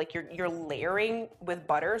them. You're layering with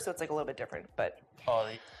butter, so it's like a little bit different. But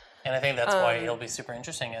and I think that's why it'll be super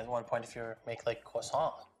interesting at one point if you make like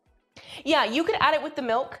croissant. Yeah, you could add it with the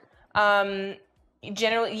milk.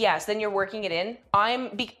 Generally, yes. Then you're working it in.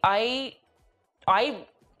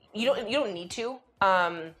 You don't need to.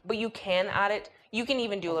 But you can add it. You can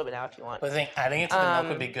even do a little bit now if you want. But I think adding it to the milk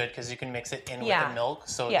would be good because you can mix it in with the milk,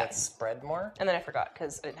 so it gets spread more. And then I forgot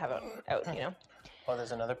because I didn't have it out. You know. Oh,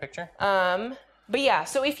 there's another picture. But yeah.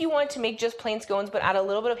 So if you want to make just plain scones, but add a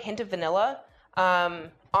little bit of hint of vanilla,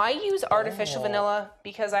 I use artificial vanilla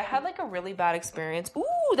because I had like a really bad experience.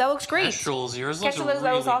 Ooh, that looks great. Kestrels, yours looks really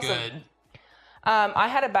that was awesome. Good. I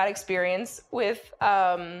had a bad experience with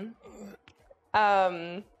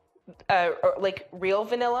like real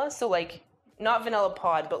vanilla, so like not vanilla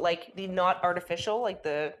pod, but like the not artificial, like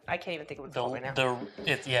the I can't even think of what it's called right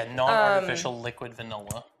now. Non-artificial liquid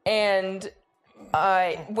vanilla. And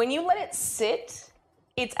when you let it sit,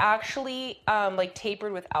 it's actually like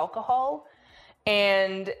tapered with alcohol,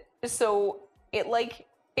 and so it like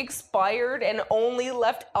expired and only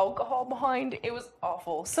left alcohol behind. It was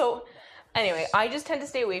awful. So anyway, I just tend to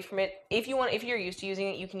stay away from it. If you're used to using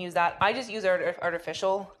it, you can use that. I just use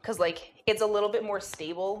artificial because like it's a little bit more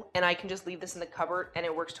stable, and I can just leave this in the cupboard and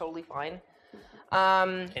it works totally fine.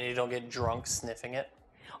 And you don't get drunk sniffing it.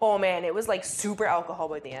 Oh man, it was like super alcohol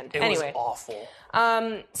by the end. It was awful.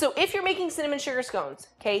 So if you're making cinnamon sugar scones,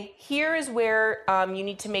 okay, here is where you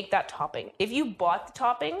need to make that topping. If you bought the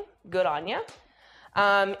topping, good on ya.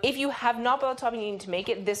 If you have not bought the topping, you need to make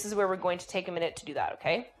it. This is where we're going to take a minute to do that,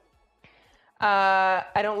 okay?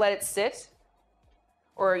 I don't let it sit.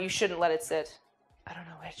 or you shouldn't let it sit. I don't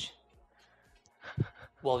know which.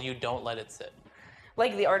 Well, you don't let it sit.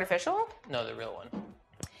 Like the artificial? No, the real one.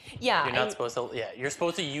 Yeah. You're not supposed to. Yeah, you're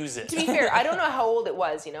supposed to use it. To be fair, I don't know how old it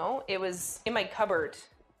was. You know, it was in my cupboard.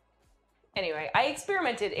 Anyway, I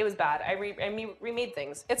experimented. It was bad. I remade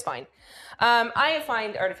things. It's fine. I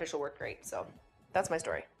find artificial work great. So that's my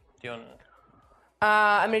story. Do you want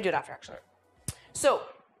I'm gonna do it after, actually. So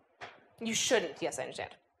you shouldn't. Yes, I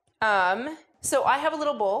understand. So I have a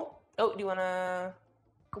little bowl. Oh, do you wanna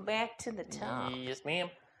go back to the top? Yes, ma'am.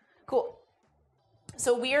 Cool.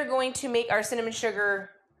 So we are going to make our cinnamon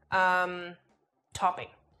sugar topping,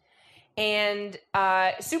 and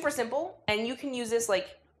super simple. And you can use this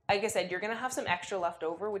like I said, you're gonna have some extra left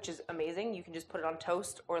over, which is amazing. You can just put it on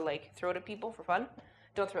toast or like throw it at people for fun.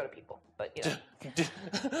 Don't throw it at people, but you know.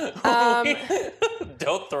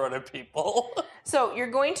 Don't throw it at people. So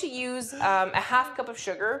you're going to use a half cup of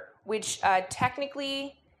sugar, which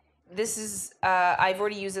technically this is, I've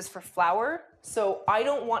already used this for flour. So I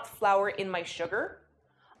don't want flour in my sugar.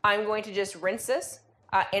 I'm going to just rinse this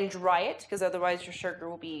and dry it because otherwise your sugar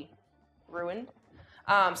will be ruined.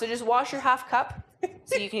 So just wash your half cup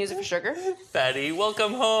so you can use it for sugar. Fatty,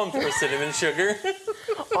 welcome home for cinnamon sugar.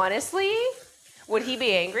 Honestly, would he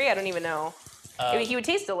be angry? I don't even know. He would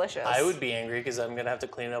taste delicious. I would be angry because I'm going to have to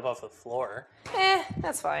clean it up off the floor.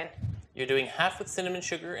 That's fine. You're doing half with cinnamon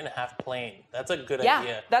sugar and half plain. That's a good Yeah,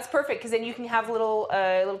 idea. that's perfect because then you can have a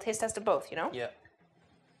little taste test of both, you know? Yeah.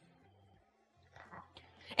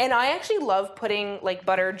 And I actually love putting like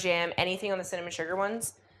butter, jam, anything on the cinnamon sugar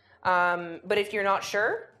ones. But if you're not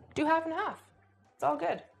sure, do half and half. It's all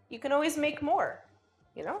good. You can always make more,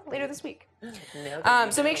 you know, later this week.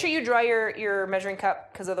 So make sure you dry your measuring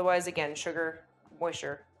cup because otherwise, again, sugar,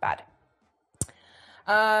 moisture, bad.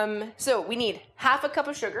 So we need half a cup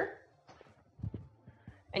of sugar.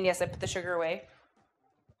 And yes, I put the sugar away.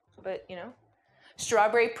 But, you know,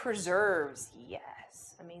 strawberry preserves.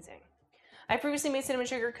 Yes, amazing. I previously made cinnamon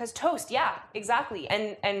sugar because toast. Yeah, exactly.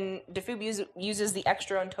 And DeFoob uses the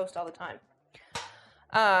extra on toast all the time.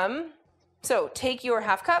 So take your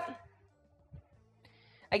half cup.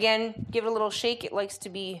 Again, give it a little shake. It likes to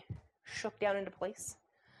be shook down into place.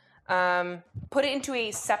 Put it into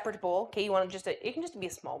a separate bowl. Okay, you want it can just be a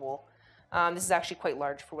small bowl. This is actually quite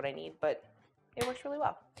large for what I need, but it works really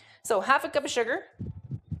well. So half a cup of sugar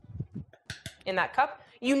in that cup.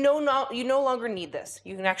 You no longer need this.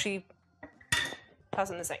 You can actually toss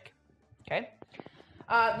it in the sink. Okay.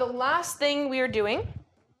 The last thing we are doing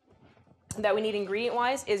that we need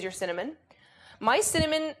ingredient-wise is your cinnamon. My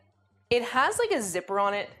cinnamon, it has like a zipper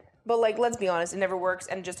on it, but like let's be honest, it never works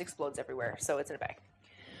and it just explodes everywhere. So it's in a bag.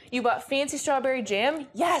 You bought fancy strawberry jam?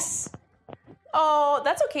 Yes. Oh,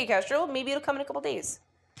 that's okay, Kestrel. Maybe it'll come in a couple days.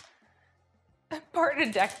 Part of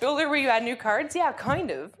a deck builder where you add new cards? Yeah, kind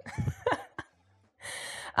of.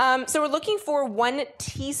 So we're looking for 1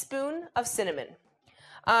 teaspoon of cinnamon.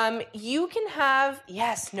 You can have,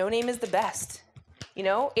 yes, no name is the best. You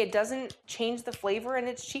know, it doesn't change the flavor and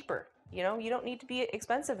it's cheaper. You know, you don't need to be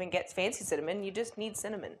expensive and get fancy cinnamon. You just need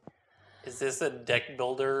cinnamon. Is this a deck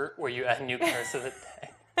builder where you add new cards to the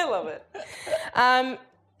deck? I love it.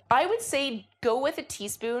 I would say go with a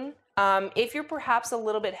teaspoon. If you're perhaps a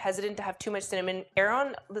little bit hesitant to have too much cinnamon, err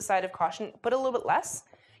on the side of caution. Put a little bit less.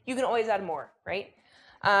 You can always add more, right?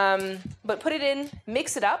 But put it in,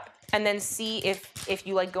 mix it up, and then see if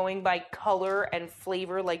you like going by color and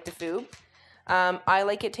flavor like DeFoob. I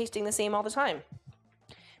like it tasting the same all the time.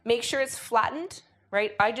 Make sure it's flattened,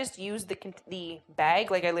 right? I just used the bag,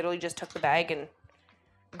 like I literally just took the bag and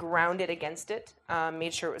ground it against it.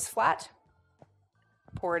 Made sure it was flat.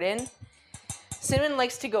 Pour it in. Cinnamon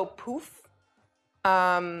likes to go poof.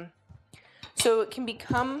 So it can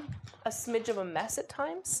become a smidge of a mess at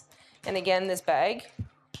times. And again, this bag,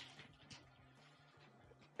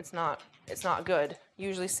 it's not good.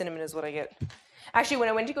 Usually cinnamon is what I get. Actually, when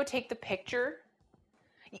I went to go take the picture,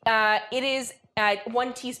 it is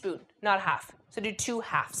 1 teaspoon, not half. So do 2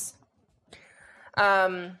 halves.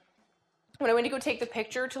 When I went to go take the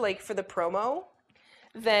picture for the promo,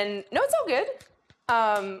 then, no, it's all good.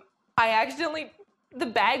 I accidentally, the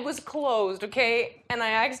bag was closed, okay? And I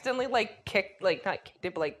accidentally not kicked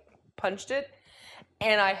it, but punched it.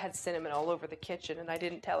 And I had cinnamon all over the kitchen and I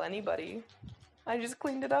didn't tell anybody. I just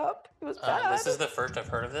cleaned it up. It was bad. This is the first I've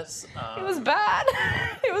heard of this. It was bad.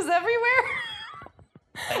 It was everywhere.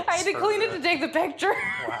 I had to clean it to take the picture.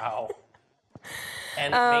 Wow.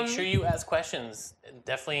 And make sure you ask questions.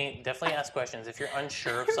 Definitely ask questions. If you're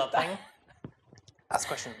unsure of something, ask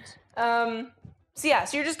questions.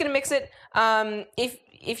 So you're just gonna mix it.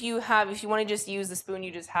 If you want to just use the spoon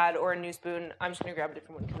you just had or a new spoon, I'm just gonna grab a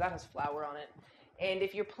different one because that has flour on it. And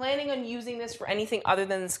if you're planning on using this for anything other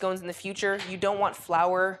than the scones in the future, you don't want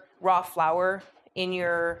flour, raw flour in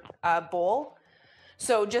your bowl.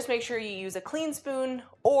 So just make sure you use a clean spoon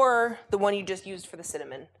or the one you just used for the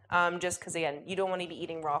cinnamon. Just because, again, you don't want to be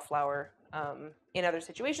eating raw flour in other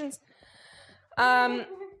situations. What?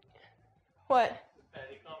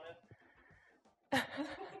 Any comment?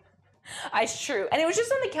 It's true. And it was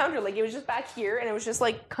just on the counter. Like, it was just back here, and it was just,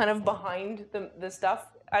 like, kind of behind the stuff.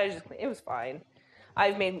 It was fine.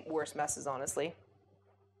 I've made worse messes, honestly.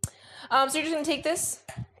 So you're just going to take this,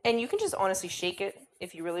 and you can just honestly shake it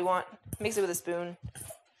if you really want. Mix it with a spoon.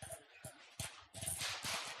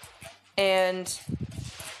 And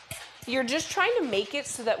you're just trying to make it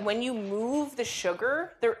so that when you move the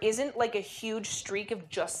sugar, there isn't, like, a huge streak of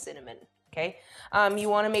just cinnamon. Okay, you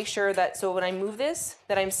want to make sure that, so when I move this,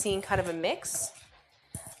 that I'm seeing kind of a mix.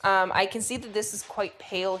 I can see that this is quite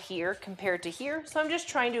pale here compared to here, so I'm just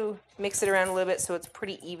trying to mix it around a little bit so it's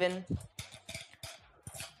pretty even.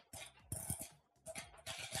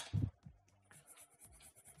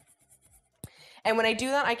 And when I do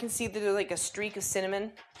that, I can see that there's like a streak of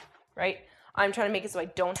cinnamon, right? I'm trying to make it so I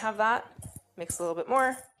don't have that. Mix a little bit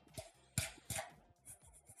more.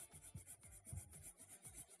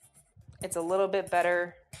 It's a little bit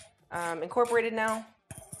better incorporated now.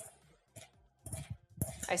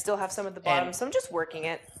 I still have some at the bottom, so I'm just working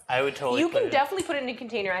it. I would totally. You can definitely put it in a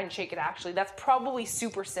container and shake it, actually. That's probably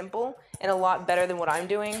super simple and a lot better than what I'm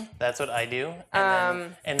doing. That's what I do.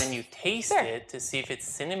 And then you taste it to see if it's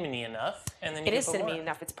cinnamony enough. And then you It is cinnamony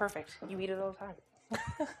enough. It's perfect. You eat it all the time.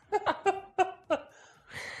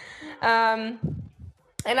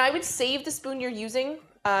 And I would save the spoon you're using.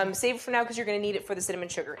 Save it for now because you're going to need it for the cinnamon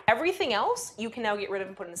sugar. Everything else, you can now get rid of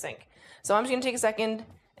and put in the sink. So I'm just going to take a second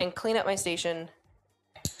and clean up my station.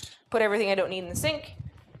 Put everything I don't need in the sink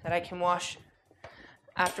that I can wash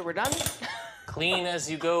after we're done. Clean as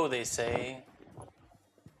you go, they say.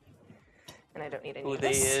 And I don't need any Who of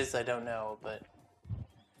they this. is, I don't know, but...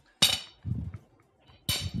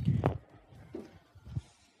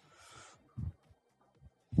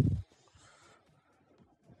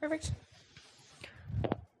 Perfect.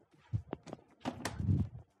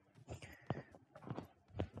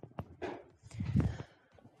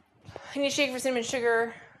 And you shake for cinnamon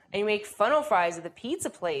sugar, and you make funnel fries at the pizza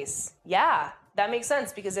place. Yeah, that makes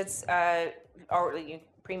sense because it's, or you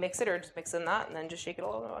pre-mix it or just mix in that and then just shake it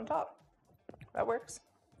all on top. That works.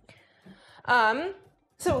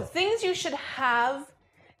 So things you should have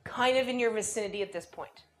kind of in your vicinity at this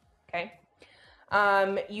point, okay?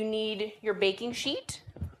 You need your baking sheet.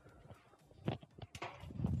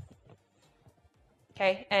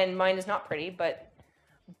 Okay, and mine is not pretty, but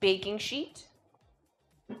baking sheet.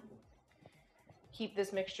 Keep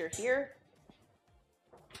this mixture here.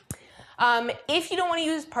 If you don't want to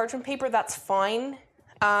use parchment paper, that's fine.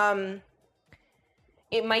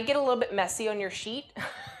 It might get a little bit messy on your sheet,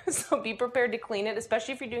 so be prepared to clean it,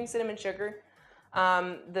 especially if you're doing cinnamon sugar.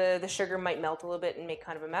 The sugar might melt a little bit and make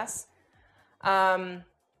kind of a mess,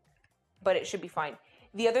 but it should be fine.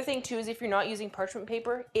 The other thing too is if you're not using parchment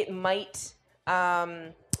paper, it might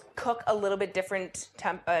cook a little bit different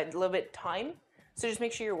time. So just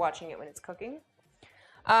make sure you're watching it when it's cooking.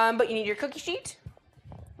 But you need your cookie sheet.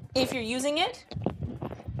 If you're using it,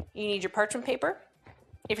 you need your parchment paper.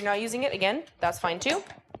 If you're not using it, again, that's fine too.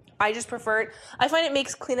 I just prefer it. I find it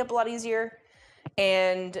makes cleanup a lot easier,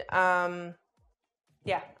 and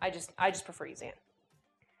yeah, I just prefer using it.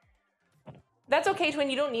 That's okay, Twin.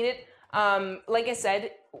 You don't need it. Like I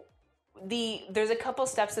said, there's a couple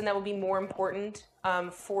steps in that will be more important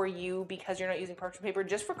for you because you're not using parchment paper,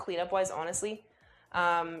 just for cleanup wise, honestly.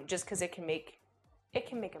 Just because it can make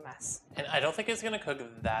a mess. And I don't think it's going to cook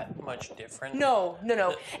that much different. No.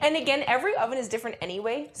 And again, every oven is different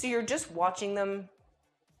anyway, so you're just watching them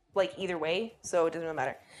like either way, so it doesn't really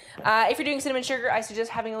matter. If you're doing cinnamon sugar, I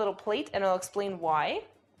suggest having a little plate, and I'll explain why.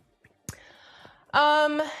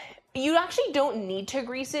 You actually don't need to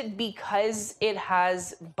grease it because it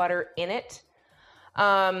has butter in it.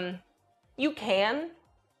 You can.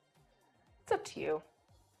 It's up to you.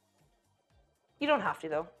 You don't have to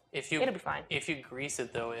though. It'll be fine. If you grease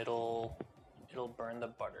it though, it'll burn the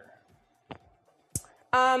butter.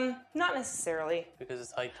 Not necessarily. Because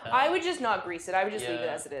it's high temp. I would just not grease it. I would just leave it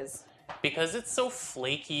as it is. Because it's so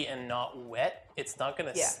flaky and not wet, it's not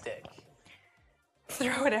gonna stick.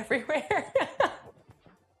 Throw it everywhere.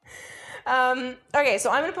 Okay,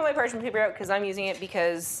 so I'm gonna put my parchment paper out because I'm using it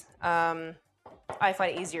because I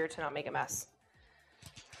find it easier to not make a mess.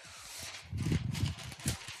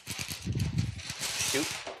 Shoot,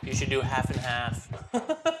 you should do half and half.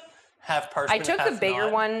 Half parchment. I took the bigger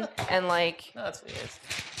one and like. No, that's what it is.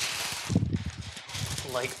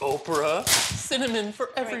 Like Oprah, cinnamon for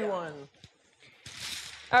everyone.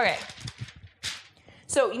 Okay.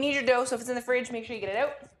 So you need your dough. So if it's in the fridge, make sure you get it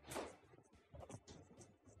out.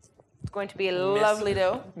 It's going to be a lovely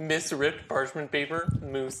dough. Misripped parchment paper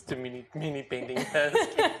moves to mini painting test.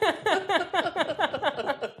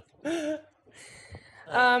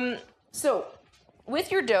 So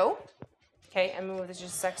with your dough, okay, I'm gonna move this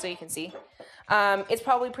just a sec so you can see. It's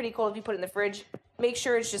probably pretty cold if you put it in the fridge. Make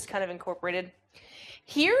sure it's just kind of incorporated.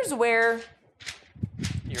 Here's where...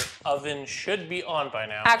 Your oven should be on by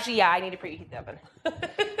now. Actually, yeah, I need to preheat the oven.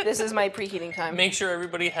 This is my preheating time. Make sure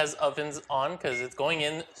everybody has ovens on because it's going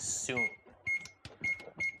in soon.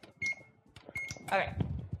 Okay.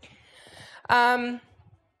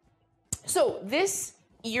 So this,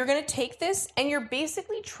 you're gonna take this and you're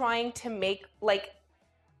basically trying to make like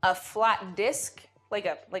a flat disc, like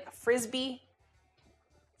a frisbee,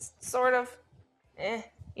 sort of.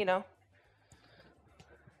 You know.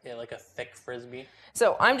 Yeah, like a thick frisbee.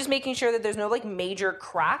 So I'm just making sure that there's no like major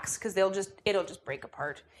cracks because it'll just break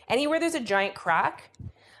apart. Anywhere there's a giant crack,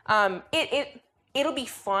 it'll be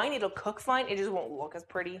fine. It'll cook fine. It just won't look as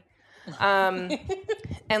pretty. And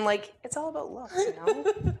like it's all about looks, you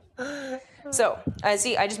know. So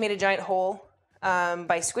see, I just made a giant hole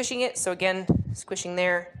by squishing it. So again, squishing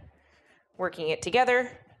there, working it together,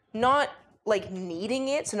 not like kneading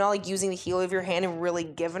it. So not like using the heel of your hand and really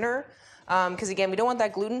giving her. Because again, we don't want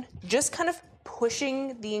that gluten. Just kind of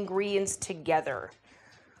pushing the ingredients together.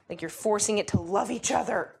 Like you're forcing it to love each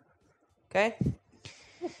other. Okay?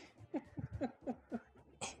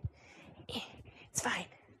 It's fine.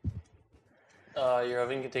 Your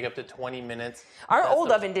oven can take up to 20 minutes. Our old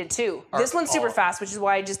oven did too. This one's super fast, which is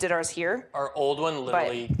why I just did ours here. Our old one,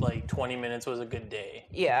 literally, like 20 minutes was a good day.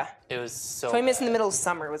 Yeah. It was so 20 minutes in the middle of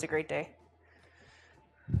summer was a great day.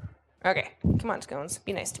 Okay, come on, Scones.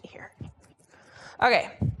 Be nice to me here.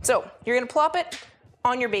 Okay, so you're gonna plop it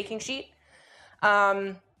on your baking sheet.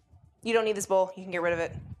 You don't need this bowl. You can get rid of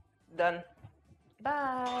it. Done.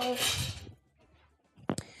 Bye.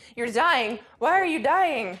 You're dying. Why are you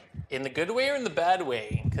dying? In the good way or in the bad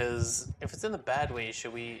way? Because if it's in the bad way,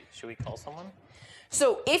 should we call someone?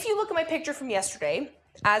 So if you look at my picture from yesterday,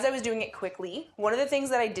 as I was doing it quickly, one of the things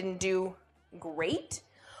that I didn't do great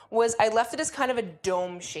was I left it as kind of a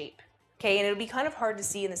dome shape. Okay, and it'll be kind of hard to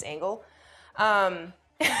see in this angle.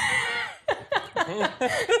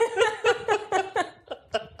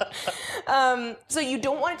 So you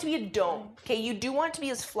don't want it to be a dome. Okay, you do want it to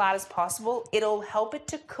be as flat as possible. It'll help it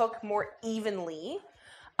to cook more evenly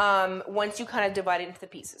once you kind of divide it into the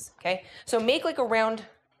pieces. Okay, so make like a round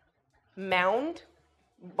mound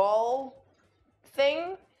ball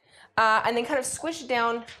thing, and then kind of squish it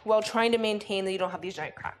down while trying to maintain that you don't have these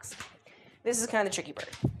giant cracks. This is kind of the tricky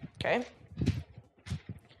part. Okay.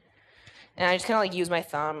 And I just kind of like use my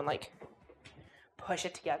thumb and like push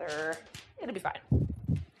it together. It'll be fine.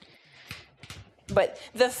 But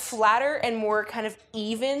the flatter and more kind of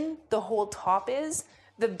even the whole top is,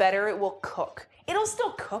 the better it will cook. It'll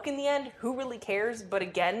still cook in the end. Who really cares? But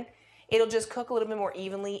again, it'll just cook a little bit more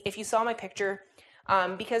evenly. If you saw my picture,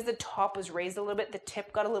 because the top was raised a little bit, the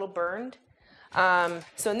tip got a little burned.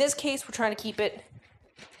 So in this case, we're trying to keep it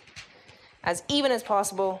as even as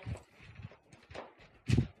possible,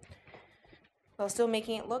 while still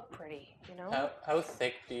making it look pretty, you know? How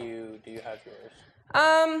thick do you have yours?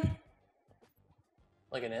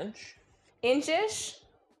 Like an inch? Inch-ish?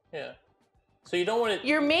 Yeah. So you don't want it...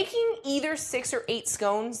 You're making either 6 or 8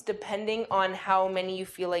 scones, depending on how many you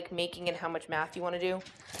feel like making and how much math you want to do.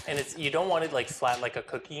 And you don't want it like flat like a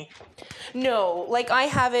cookie? No, like I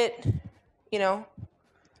have it, you know,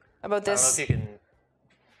 about this. I don't know if you can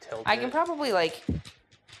tilt it. I can probably like...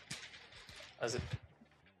 Is it...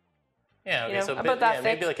 Yeah, okay, you know, so about that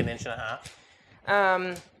thick. maybe like an inch and a half.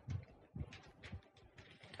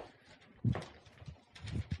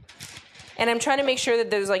 And I'm trying to make sure that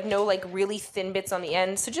there's like no like really thin bits on the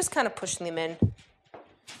end, so just kind of pushing them in.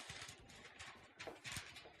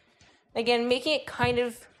 Again, making it kind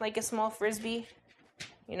of like a small frisbee,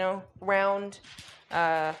 you know, round,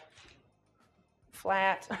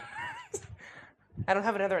 flat. I don't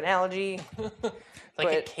have another analogy.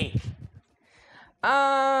 Like a cake.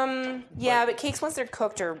 Yeah, but cakes once they're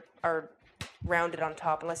cooked are rounded on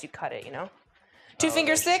top unless you cut it, you know? 2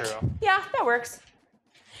 fingers thick? True. Yeah, that works.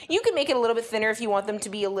 You can make it a little bit thinner if you want them to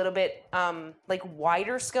be a little bit like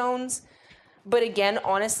wider scones. But again,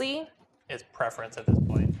 honestly, it's preference at this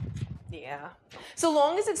point. Yeah. So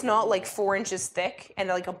long as it's not like 4 inches thick and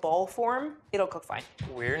like a ball form, it'll cook fine.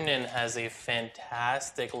 Weirnin has a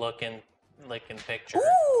fantastic looking like in picture.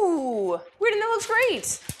 Ooh, weird, and that looks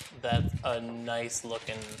great. That's a nice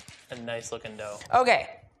looking dough.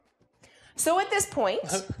 Okay. So at this point,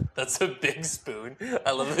 That's a big spoon.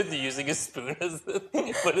 I love that they're using a spoon as the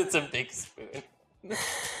thing, but it's a big spoon.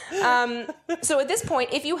 so at this point,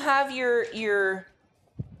 if you have your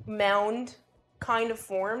mound kind of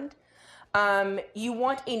formed, you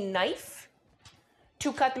want a knife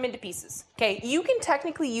to cut them into pieces. Okay, you can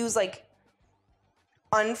technically use like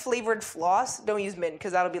unflavored floss. Don't use mint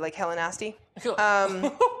because that'll be like hella nasty.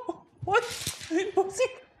 What?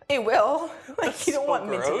 It will. Like That's you don't so want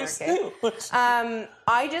mint in gross. there, okay?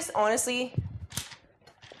 I just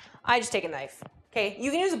take a knife. Okay,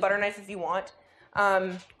 you can use a butter knife if you want.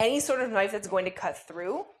 Any sort of knife that's going to cut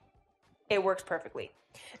through, it works perfectly.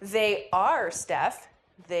 They are, Steph.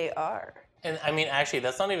 They are. And I mean, actually,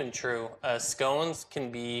 that's not even true. Scones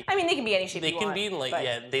can be. I mean, they can be any shape They you can want. be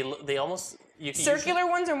like they almost you can Circular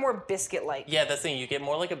ones are more biscuit-like. Yeah, that's the thing. You get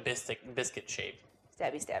more like a biscuit shape.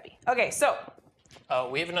 Stabby, stabby. Okay, so.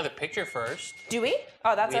 We have another picture first. Do we?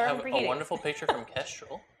 Oh, that's we our have preheating. a wonderful picture from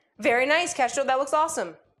Kestrel. Very nice, Kestrel. That looks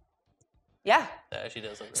awesome. Yeah. That actually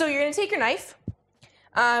does look great. So you're going to take your knife.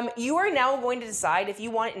 You are now going to decide if you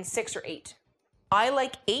want it in 6 or 8. I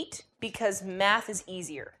like 8 because math is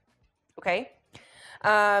easier. Okay?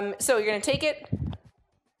 So you're going to take it,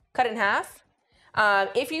 cut it in half.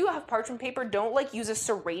 If you have parchment paper, don't like use a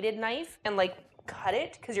serrated knife and like cut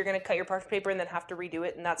it because you're going to cut your parchment paper and then have to redo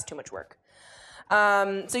it, and that's too much work.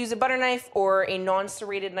 So use a butter knife or a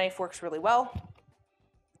non-serrated knife, works really well.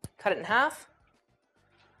 Cut it in half.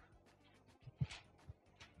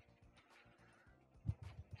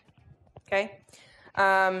 Okay.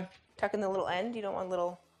 Tuck in the little end. You don't want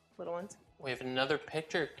little ones. We have another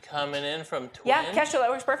picture coming in from Twin. Yeah, Kestrel,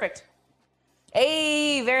 that works perfect.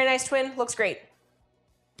 Hey, very nice, Twin. Looks great.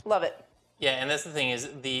 Love it. Yeah, and that's the thing is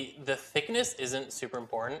the thickness isn't super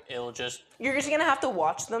important. It'll just You're just gonna have to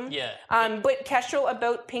watch them. Yeah. But Kestrel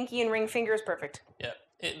about pinky and ring finger is perfect. yeah.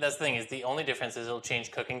 That's the thing is the only difference is it'll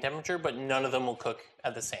change cooking temperature, but none of them will cook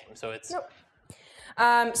at the same. So it's Nope.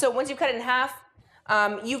 So once you cut it in half,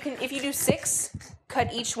 you can, if you do 6,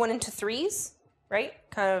 cut each one into 3s, right?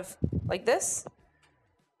 Kind of like this.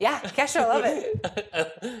 Yeah, Kestrel, I love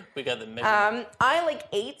it. we got the measurement. I like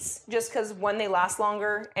 8s just because 1, they last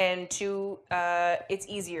longer, and 2, it's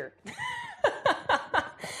easier.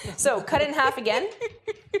 So cut it in half again.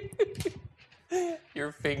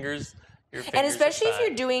 Your fingers. And especially if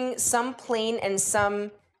you're doing some plain and some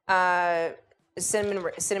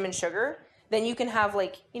cinnamon sugar, then you can have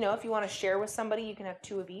like, if you want to share with somebody, you can have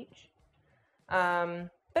 2 of each. But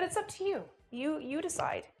it's up to you. You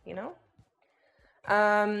decide,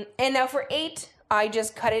 And now for 8, I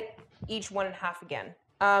just cut it each 1 in half again.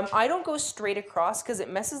 I don't go straight across because it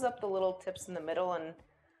messes up the little tips in the middle, and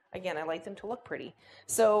again, I like them to look pretty.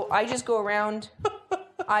 So I just go around,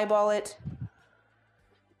 eyeball it,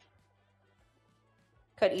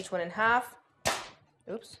 cut each 1 in half.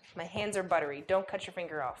 Oops, my hands are buttery. Don't cut your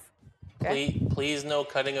finger off. Okay? Please no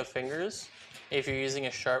cutting of fingers. If you're using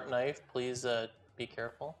a sharp knife, please be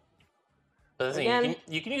careful. But the thing,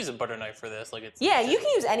 you can use a butter knife for this. Like you can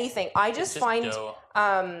use anything. I just find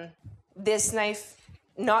dough. This knife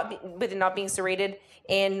with it not being serrated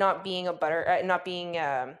and not being not being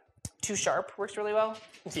too sharp works really well.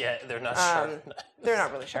 Yeah, they're not sharp. They're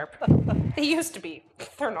not really sharp. They used to be.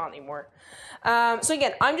 They're not anymore. So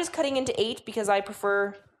again, I'm just cutting into 8 because I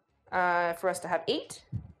prefer for us to have 8.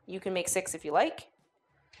 You can make 6 if you like.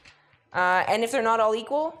 And if they're not all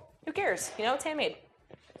equal, who cares? It's handmade.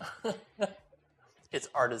 It's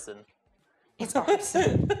artisan. It's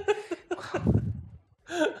artisan.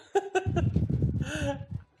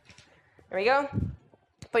 There we go.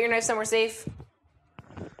 Put your knife somewhere safe.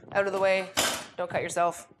 Out of the way. Don't cut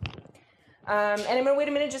yourself. And I'm going to wait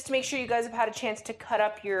a minute just to make sure you guys have had a chance to cut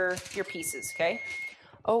up your pieces, okay?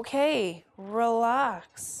 Okay,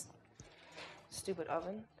 relax. Stupid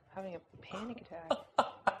oven. Having a panic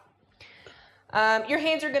attack. Your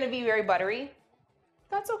hands are going to be very buttery.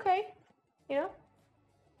 That's okay,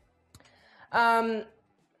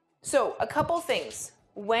 So a couple things.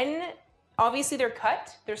 When obviously they're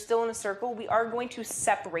cut, they're still in a circle, we are going to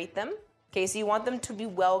separate them. Okay, so you want them to be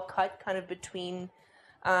well cut kind of between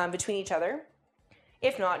each other.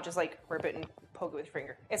 If not, just like rip it and poke it with your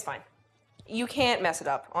finger. It's fine. You can't mess it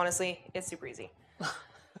up. Honestly, it's super easy.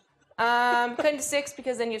 Cut into 6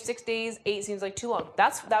 because then you have 6 days. 8 seems like too long.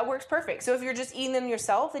 That works perfect. So if you're just eating them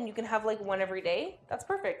yourself, then you can have like 1 every day. That's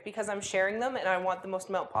perfect because I'm sharing them and I want the most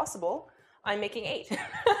amount possible. I'm making 8.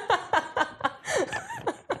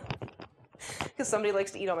 Because somebody likes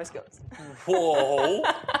to eat all my scones. Whoa.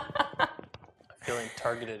 I'm feeling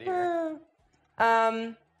targeted here.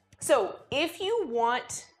 So if you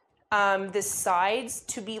want the sides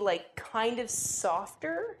to be like kind of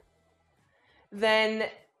softer, then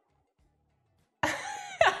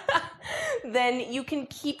then you can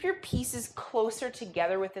keep your pieces closer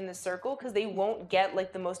together within the circle because they won't get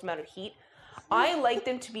like the most amount of heat. I like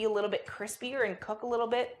them to be a little bit crispier and cook a little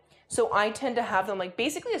bit. So I tend to have them like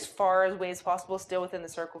basically as far away as possible still within the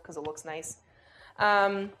circle because it looks nice.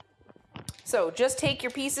 So just take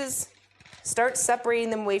your pieces, start separating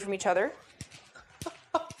them away from each other.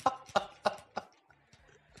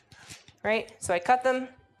 Right? So I cut them.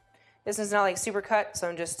 This one's not like super cut, so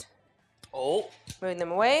I'm just moving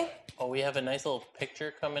them away. Oh, we have a nice little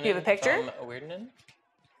picture coming in. You have a picture? From Weirden.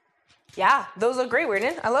 Yeah, those look great,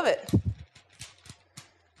 Weirden. I love it.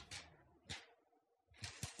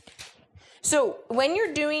 So when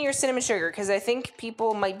you're doing your cinnamon sugar, because I think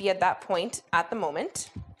people might be at that point at the moment,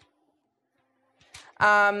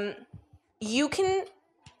 you can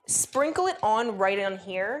sprinkle it on right on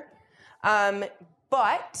here.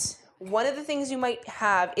 But one of the things you might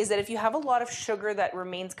have is that if you have a lot of sugar that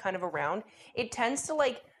remains kind of around, it tends to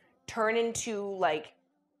like turn into like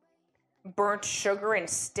burnt sugar and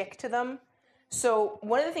stick to them. So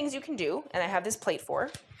one of the things you can do, and I have this plate for,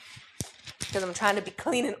 because I'm trying to be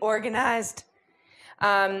clean and organized,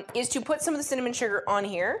 is to put some of the cinnamon sugar on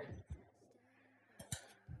here.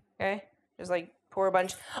 Okay, just like pour a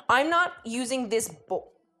bunch. I'm not using this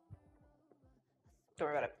bowl. Don't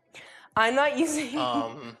worry about it. I'm not using...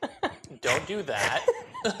 Don't do that.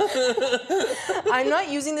 I'm not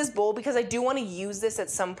using this bowl because I do want to use this at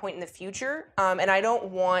some point in the future, and I don't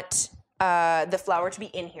want the flour to be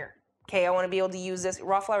in here. Okay, I want to be able to use this.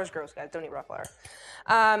 Raw flour is gross, guys. Don't eat raw flour.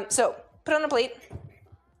 So put it on a plate.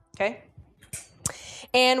 Okay.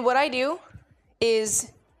 And what I do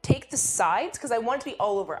is take the sides, because I want it to be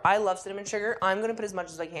all over. I love cinnamon sugar. I'm going to put as much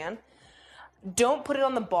as I can. Don't put it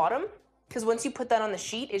on the bottom, because once you put that on the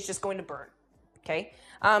sheet, it's just going to burn. Okay.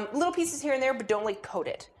 Little pieces here and there, but don't like coat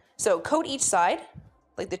it. So coat each side,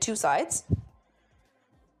 like the two sides.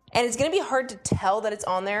 And it's going to be hard to tell that it's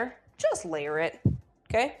on there. Just layer it.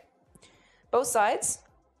 Okay. Both sides.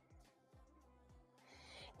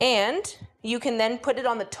 And you can then put it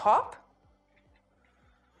on the top.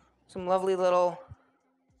 Some lovely little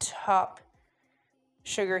top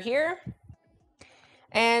sugar here.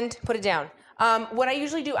 And put it down. What I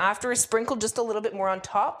usually do after is sprinkle just a little bit more on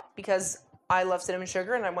top because I love cinnamon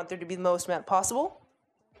sugar and I want there to be the most amount possible.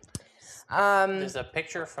 There's a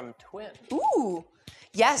picture from Twin. Ooh,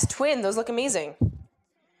 yes, Twin. Those look amazing.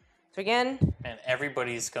 So again. And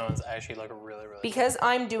everybody's scones actually look really, really because good.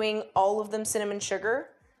 I'm doing all of them cinnamon sugar,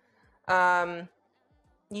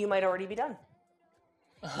 you might already be done.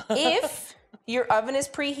 If your oven is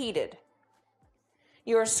preheated,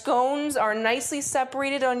 your scones are nicely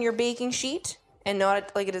separated on your baking sheet and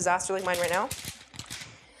not like a disaster like mine right now.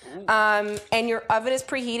 And your oven is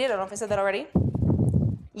preheated. I don't know if I said that already.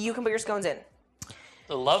 You can put your scones in.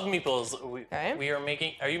 The love meeples we are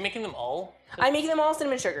making. Are you making them all? I'm making them all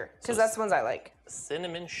cinnamon sugar because that's the ones I like.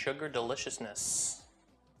 Cinnamon sugar deliciousness.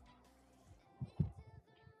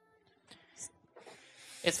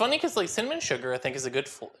 It's funny because like cinnamon sugar, I think is a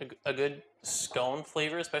good scone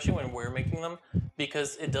flavor, especially when we're making them,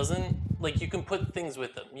 because it doesn't like you can put things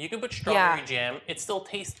with them. You can put strawberry jam; it still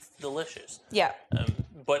tastes delicious. Yeah.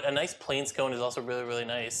 But a nice plain scone is also really, really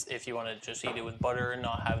nice if you want to just eat it with butter and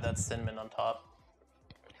not have that cinnamon on top.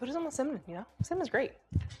 Who doesn't want cinnamon? You know, cinnamon's great.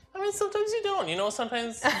 I mean, sometimes you don't. You know,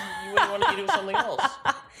 sometimes you wouldn't want to eat it with something else.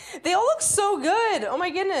 They all look so good. Oh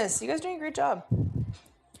my goodness, you guys are doing a great job.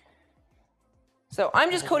 So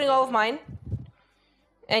I'm just coating all of mine.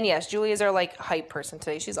 And yes, Julie is our like hype person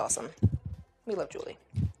today. She's awesome. We love Julie.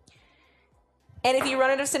 And if you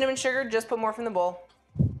run out of cinnamon sugar, just put more from the bowl.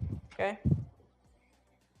 Okay?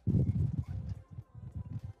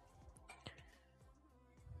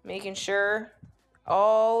 Making sure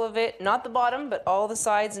all of it, not the bottom, but all the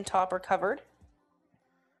sides and top are covered.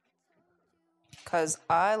 Because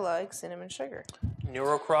I like cinnamon sugar.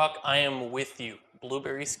 Neurocroc, I am with you.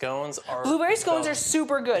 Blueberry scones are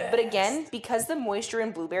super good, best. But again, because the moisture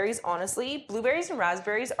in blueberries, honestly, blueberries and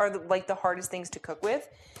raspberries are like the hardest things to cook with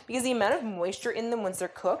because the amount of moisture in them once they're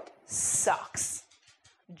cooked sucks.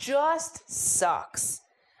 Just sucks.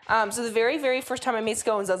 So the very, very first time I made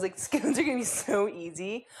scones, I was like, scones are gonna be so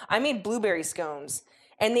easy. I made blueberry scones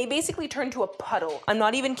and they basically turned to a puddle. I'm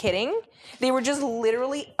not even kidding. They were just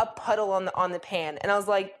literally a puddle on the pan. And I was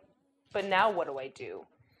like, but now what do I do?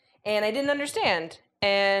 And I didn't understand,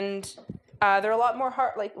 and they're a lot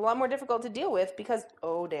more difficult to deal with because,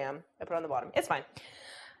 oh damn, I put it on the bottom. It's fine.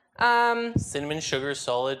 Cinnamon sugar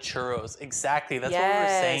solid churros. Exactly. That's what we were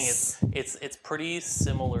Yes. saying. It's pretty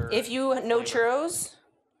similar. If you know flavor. churros,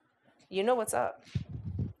 you know what's up.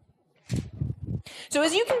 So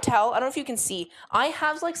as you can tell, I don't know if you can see, I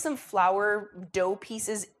have like some flour dough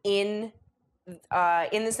pieces in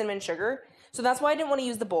the cinnamon sugar. So that's why I didn't want to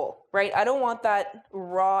use the bowl, right? I don't want that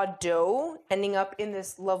raw dough ending up in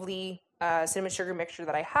this lovely cinnamon sugar mixture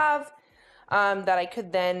that I have that I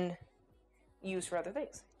could then use for other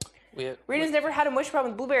things. Rita's never had a moisture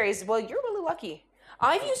problem with blueberries. Well, you're really lucky.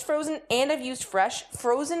 I've used frozen and I've used fresh.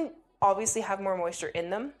 Frozen obviously have more moisture in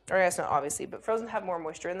them. Or I guess not obviously, but frozen have more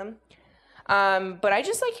moisture in them. But I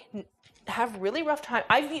just like have really rough time.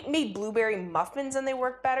 I've made blueberry muffins and they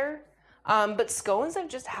work better. But scones I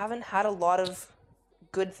just haven't had a lot of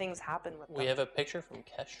good things happen with them. We have a picture from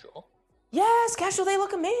Kestrel. Yes, Kestrel, they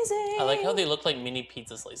look amazing. I like how they look like mini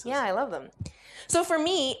pizza slices. Yeah, I love them. So for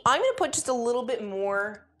me, I'm going to put just a little bit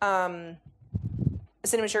more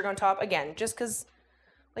cinnamon sugar on top. Again, just because,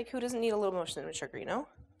 like, who doesn't need a little more cinnamon sugar, you know?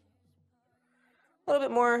 A little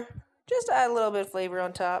bit more. Just add a little bit of flavor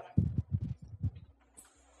on top.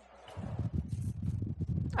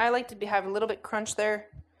 I like to have a little bit crunch there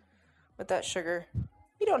with that sugar.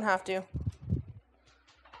 You don't have to.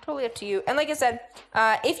 Totally up to you. And like I said,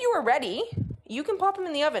 if you are ready, you can pop them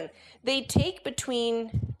in the oven. They take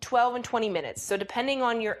between 12 and 20 minutes. So depending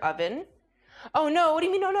on your oven. Oh no, what do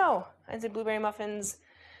you mean? Oh no. I said blueberry muffins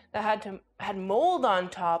that had mold on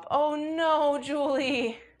top. Oh no,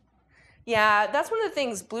 Julie. Yeah, that's one of the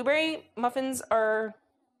things. Blueberry muffins are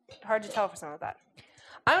hard to tell for something like that.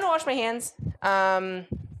 I'm gonna wash my hands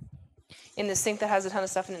in the sink that has a ton of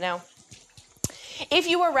stuff in it now. If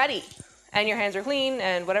you are ready and your hands are clean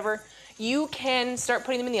and whatever, you can start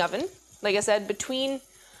putting them in the oven. Like I said, between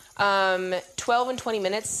 12 and 20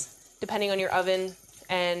 minutes, depending on your oven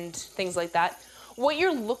and things like that. What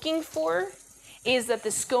you're looking for is that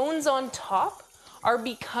the scones on top are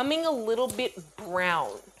becoming a little bit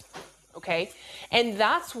brown, okay? And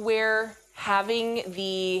that's where having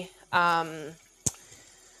the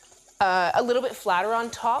a little bit flatter on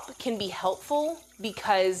top can be helpful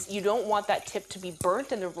because you don't want that tip to be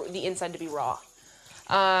burnt and the inside to be raw.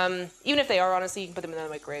 Even if they are, honestly, you can put them in the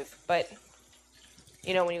microwave, but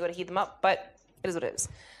you know when you go to heat them up, but it is what it is.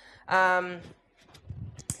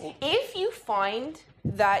 If you find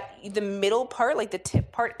that the middle part, like the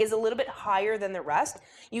tip part, is a little bit higher than the rest,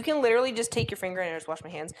 you can literally just take your finger, and I just wash my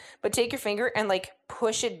hands, but take your finger and like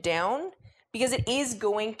push it down because it is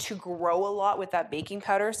going to grow a lot with that baking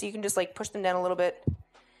powder. So you can just like push them down a little bit,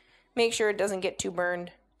 make sure it doesn't get too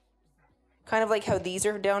burned. Kind of like how these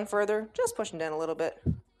are down further, just push them down a little bit.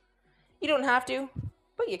 You don't have to,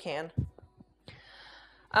 but you can.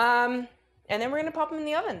 And then we're gonna pop them in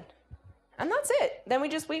the oven. And that's it. Then we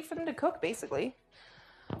just wait for them to cook, basically.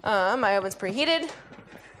 My oven's preheated.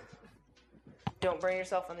 Don't burn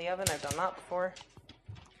yourself in the oven. I've done that before.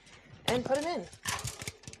 And put them in.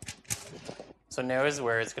 So now is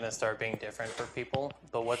where it's going to start being different for people.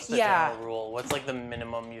 But what's the general rule? What's like the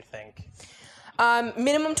minimum you think?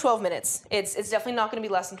 Minimum 12 minutes. It's definitely not going to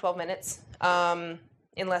be less than 12 minutes.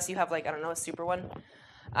 Unless you have like, I don't know, a super one.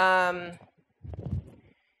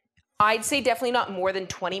 I'd say definitely not more than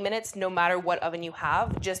 20 minutes, no matter what oven you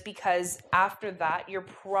have, just because after that, you're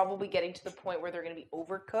probably getting to the point where they're going to be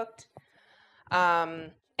overcooked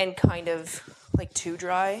and kind of like too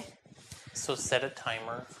dry. So set a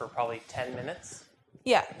timer for probably 10 minutes?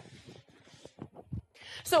 Yeah.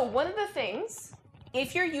 So one of the things,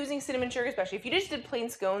 if you're using cinnamon sugar, especially if you just did plain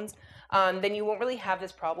scones, then you won't really have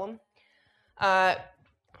this problem. Let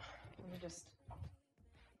me just...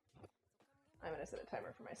 I'm going to set a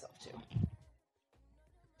timer for myself too.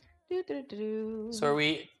 So are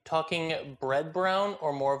we talking bread brown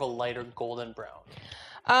or more of a lighter golden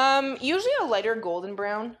brown? Usually a lighter golden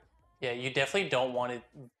brown. Yeah, you definitely don't want it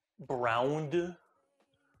browned.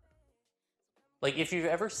 Like if you've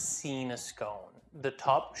ever seen a scone, the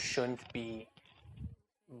top shouldn't be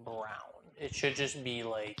brown. It should just be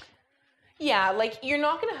like... Yeah, like you're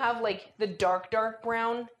not going to have like the dark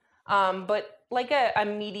brown, but like a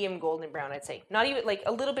medium golden brown, I'd say. Not even like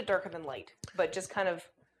a little bit darker than light, but just kind of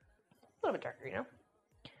a little bit darker, you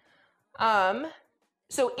know?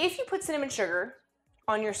 So if you put cinnamon sugar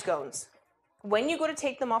on your scones, when you go to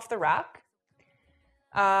take them off the rack,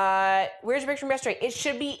 where's your picture from yesterday? It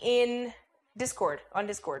should be in Discord, on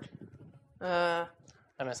Discord. I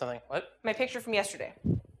missed something. What? My picture from yesterday.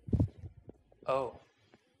 Oh.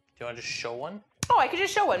 Do you want to just show one? Oh, I could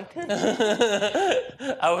just show one.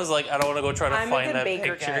 I was like, I don't want to go try to find that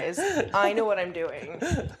baker, picture. guys. I know what I'm doing.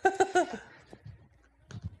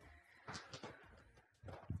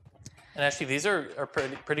 And actually, these are a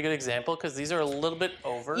pretty good example because these are a little bit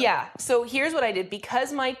over. Yeah, so here's what I did.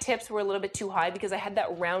 Because my tips were a little bit too high, because I had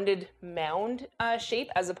that rounded mound shape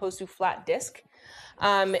as opposed to flat disc,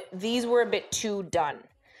 these were a bit too done.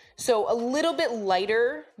 So a little bit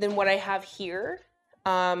lighter than what I have here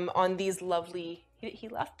on these lovely... He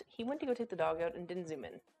left. He went to go take the dog out and didn't zoom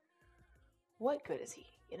in. What good is he,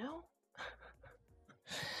 you know?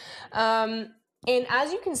 And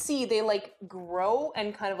as you can see, they like grow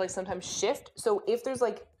and kind of like sometimes shift. So if there's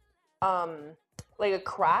like a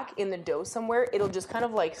crack in the dough somewhere, it'll just kind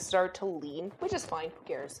of like start to lean, which is fine. Who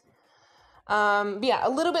cares? But yeah, a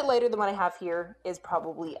little bit lighter than what I have here is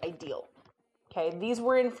probably ideal. Okay, these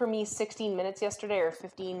were in for me 16 minutes yesterday, or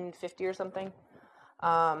 15:50 or something.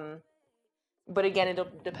 But again, it'll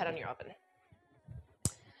depend on your oven.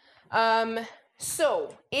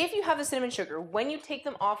 So if you have the cinnamon sugar, when you take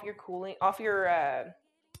them off your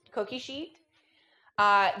cookie sheet,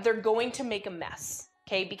 they're going to make a mess,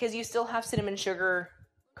 okay? Because you still have cinnamon sugar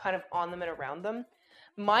kind of on them and around them.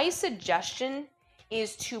 My suggestion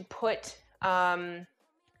is to put under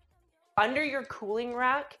your cooling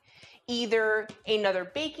rack either another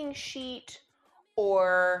baking sheet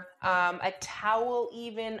or a towel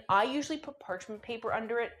even. I usually put parchment paper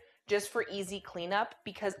under it just for easy cleanup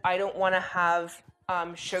because I don't want to have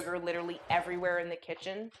sugar literally everywhere in the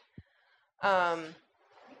kitchen.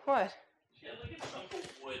 What? She had like a chunk of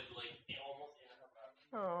wood like almost in her mouth.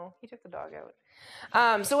 Oh, he took the dog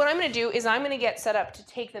out. So what I'm going to do is I'm going to get set up to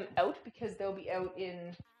take them out because they'll be out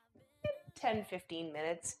in 10-15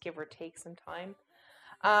 minutes, give or take some time.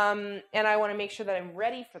 And I want to make sure that I'm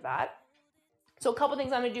ready for that. So a couple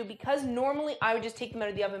things I'm going to do, because normally I would just take them out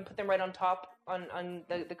of the oven and put them right on top, on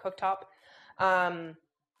the cooktop. I'm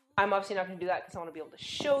obviously not going to do that because I want to be able to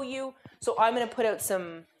show you. So I'm going to put out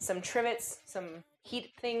some trivets, some heat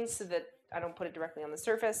things so that I don't put it directly on the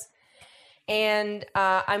surface. And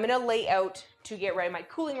I'm going to lay out to get ready, my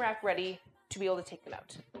cooling rack ready to be able to take them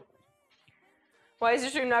out. Why is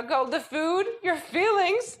this stream not called The Food? Your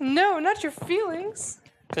feelings? No, not your feelings.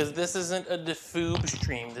 Because this isn't a defoob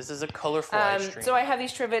stream. This is a Colourfly stream. So I have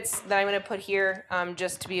these trivets that I'm going to put here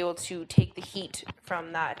just to be able to take the heat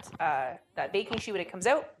from that baking sheet when it comes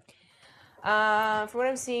out. From what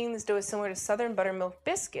I'm seeing, this dough is similar to Southern buttermilk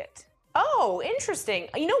biscuit. Oh, interesting.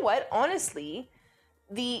 You know what? Honestly,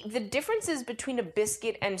 the differences between a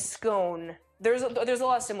biscuit and scone, there's a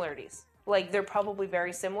lot of similarities. Like, they're probably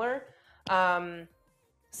very similar.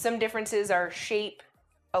 Some differences are shape,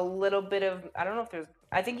 a little bit of, I don't know if there's,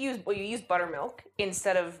 I think you use buttermilk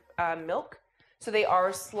instead of milk. So they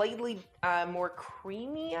are slightly more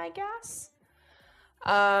creamy, I guess.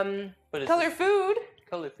 But Color food.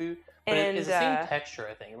 But And, it's the same texture,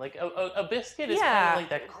 I think. Like a biscuit is kind of like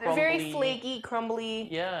that crumbly. Very flaky, crumbly.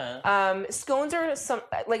 Yeah. Scones are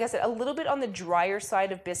like I said, a little bit on the drier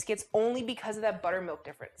side of biscuits, only because of that buttermilk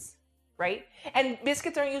difference, right? And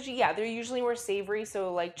biscuits are usually, they're usually more savory,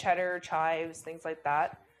 so like cheddar, chives, things like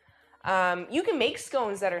that. You can make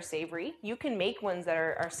scones that are savory. You can make ones that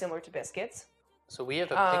are similar to biscuits. So we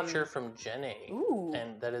have a picture from Jenny, Ooh.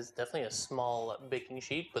 and that is definitely a small baking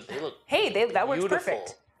sheet, but they look that works beautiful.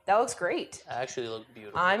 perfect. That looks great. Actually look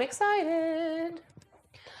beautiful. I'm excited.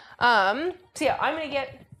 So yeah, I'm gonna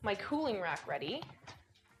get my cooling rack ready.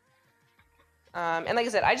 And like I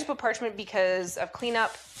said, I just put parchment because of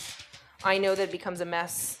cleanup. I know that it becomes a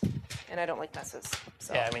mess, and I don't like messes.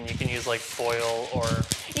 So. Yeah, I mean, you can use like foil or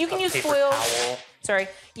you can use paper foil. towel. Sorry,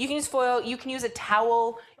 you can use foil. You can use a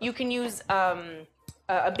towel. You can use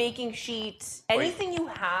a baking sheet. Anything you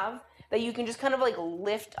have that you can just kind of like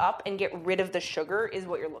lift up and get rid of the sugar is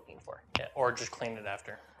what you're looking for. Yeah, or just clean it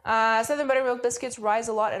after. Southern buttermilk biscuits rise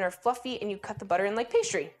a lot and are fluffy, and you cut the butter in like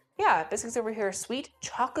pastry. Yeah, biscuits over here are sweet.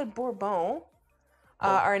 Chocolate Bourbon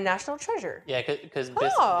are a national treasure. Yeah, because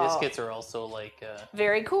biscuits are also like...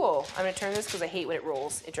 Very cool. I'm going to turn this because I hate when it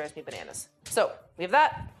rolls. It drives me bananas. So, we have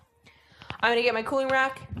that. I'm going to get my cooling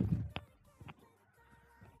rack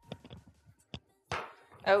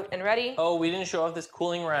out and ready. Oh, we didn't show off this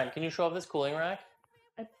cooling rack. Can you show off this cooling rack?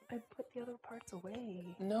 I put the other parts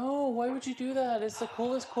away. No, why would you do that? It's the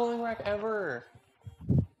coolest cooling rack ever.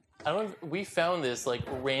 We found this like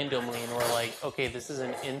randomly and we're like, okay, this is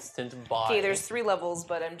an instant buy. Okay, there's 3 levels,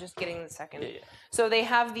 but I'm just getting the second. Yeah. So they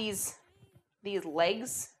have these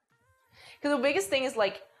legs. Because the biggest thing is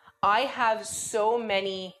like, I have so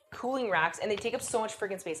many cooling racks and they take up so much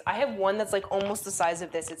freaking space. I have one that's like almost the size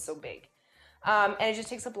of this. It's so big. And it just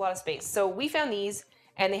takes up a lot of space. So we found these,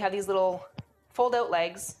 and they have these little fold-out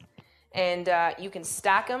legs, and you can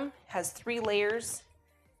stack them. Has 3 layers,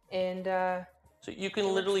 and So you can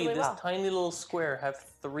works literally, really this well. tiny little square have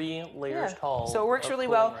 3 layers Yeah. tall. So it works of really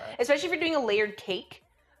cooling well, rack. especially if you're doing a layered cake.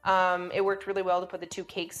 It worked really well to put the 2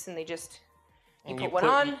 cakes and you put one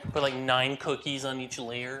on. Put like 9 cookies on each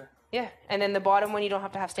layer. Yeah, and then the bottom one you don't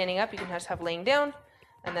have to have standing up. You can just have laying down,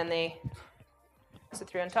 and then they sit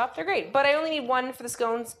 3 on top. They're great, but I only need 1 for the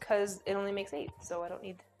scones because it only makes 8, so I don't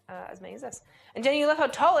need as many as this. And Jenny, you love how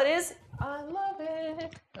tall it is. I love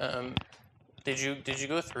it. Did you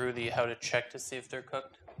go through the how to check to see if they're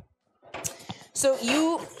cooked? So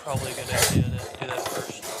Probably a good idea to do that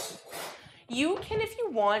first. You can, if you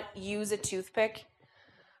want, use a toothpick.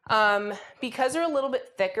 Because they're a little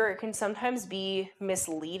bit thicker, it can sometimes be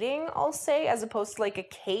misleading, I'll say, as opposed to like a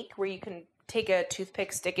cake where you can take a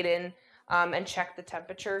toothpick, stick it in, and check the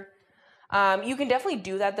temperature. You can definitely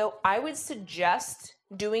do that though. I would suggest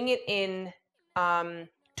doing it in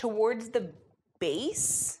towards the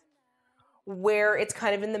base where it's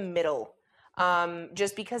kind of in the middle.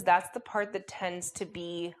 Just because that's the part that tends to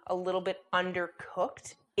be a little bit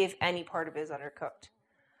undercooked, if any part of it is undercooked.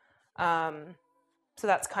 So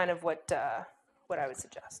that's kind of what I would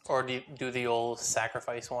suggest. Or do you do the old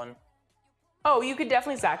sacrifice one? Oh, you could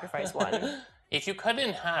definitely sacrifice one. If you cut it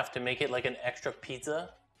in half to make it like an extra pizza,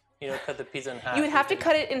 cut the pizza in half. You would have to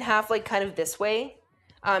cut it in half, like kind of this way,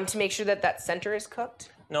 to make sure that that center is cooked.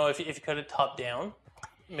 No, if you cut it top down,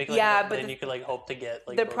 make it Yeah, but but then you could like hope to get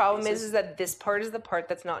like. The both problem pieces. is that this part is the part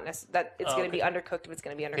that's not that it's going to be okay. undercooked if it's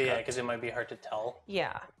going to be undercooked. Okay, yeah, because it might be hard to tell.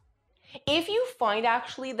 Yeah. If you find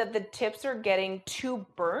actually that the tips are getting too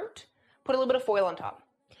burnt, put a little bit of foil on top.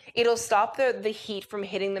 It'll stop the heat from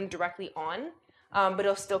hitting them directly on, but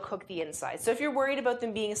it'll still cook the inside. So if you're worried about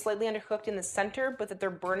them being slightly undercooked in the center, but that they're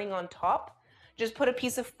burning on top, just put a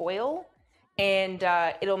piece of foil and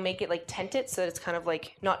it'll make it like tent it so that it's kind of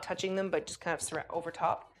like not touching them, but just kind of over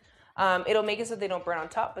top. It'll make it so they don't burn on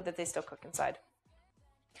top, but that they still cook inside.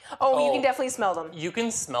 Oh, you can definitely smell them. You can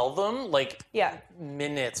smell them like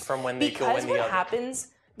minutes from when they go in the oven. Because what happens,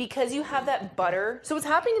 because you have that butter, so what's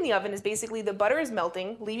happening in the oven is basically the butter is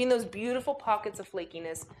melting, leaving those beautiful pockets of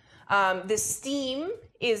flakiness. The steam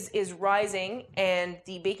is rising, and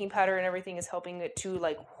the baking powder and everything is helping it to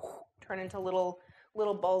like turn into little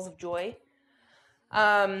balls of joy.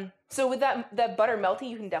 So with that butter melting,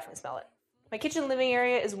 you can definitely smell it. My kitchen living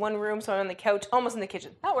area is 1 room, so I'm on the couch, almost in the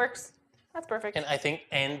kitchen. That works. That's perfect. And I think,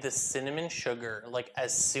 and the cinnamon sugar, like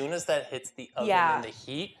as soon as that hits the oven and the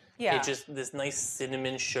heat, it just, this nice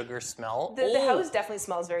cinnamon sugar smell. The house definitely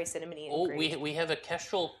smells very cinnamony and great. we have a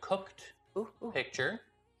Kestrel cooked picture.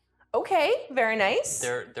 Okay, very nice.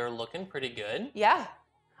 They're looking pretty good. Yeah.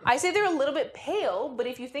 I say they're a little bit pale, but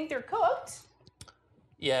if you think they're cooked,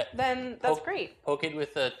 then that's great. Poke it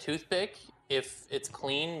with a toothpick. If it's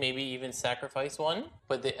clean, maybe even sacrifice one.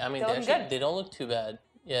 But they don't look too bad.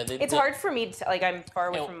 Yeah, it's hard for me to I'm far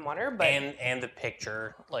away from monitor, but and the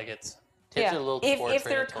picture, like it's tips are a little torch. If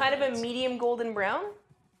they're kind of a medium golden brown,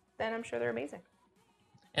 then I'm sure they're amazing.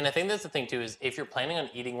 And I think that's the thing too is if you're planning on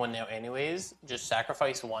eating one now anyways, just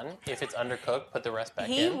sacrifice one. If it's undercooked, put the rest back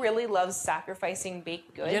in. He really loves sacrificing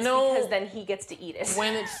baked goods because then he gets to eat it.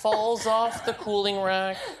 When it falls off the cooling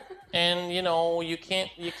rack, and you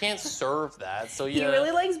can't serve that. So he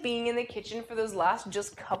really likes being in the kitchen for those last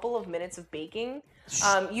just couple of minutes of baking.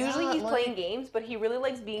 Usually he's playing games, but he really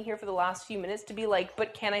likes being here for the last few minutes to be like,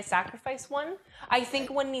 but can I sacrifice one? I think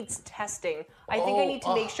one needs testing. I think I need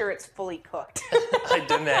to make sure it's fully cooked. I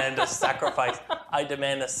demand a sacrifice. I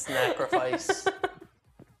demand a sacrifice.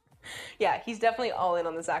 Yeah, he's definitely all in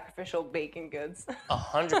on the sacrificial bacon goods.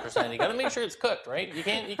 100%. You gotta make sure it's cooked, right? You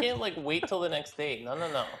can't like wait till the next day.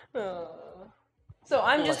 No. So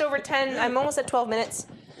I'm just over 10. I'm almost at 12 minutes.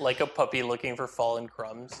 Like a puppy looking for fallen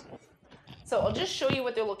crumbs. So I'll just show you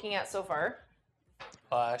what they're looking at so far.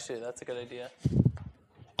 Oh, actually, that's a good idea.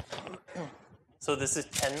 So this is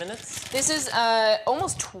 10 minutes? This is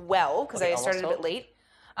almost 12 because I started a bit late.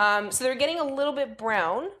 So they're getting a little bit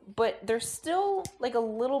brown, but they're still like a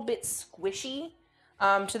little bit squishy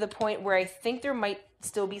to the point where I think there might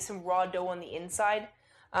still be some raw dough on the inside.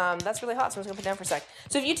 That's really hot, so I'm just going to put it down for a sec.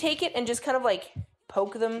 So if you take it and just kind of like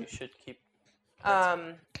poke them. You should keep...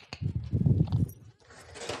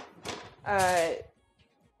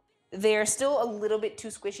 they're still a little bit too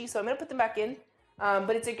squishy, so I'm going to put them back in.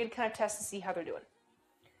 But it's a good kind of test to see how they're doing.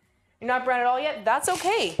 You're not brown at all yet? That's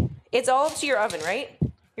okay. It's all up to your oven, right?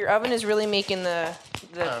 Your oven is really making the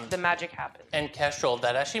magic happen. And Kestrel,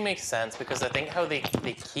 that actually makes sense because I think how they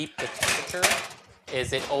keep the temperature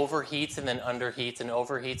is it overheats and then underheats and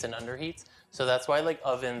overheats and underheats. So that's why like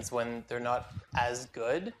ovens, when they're not as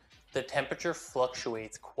good, the temperature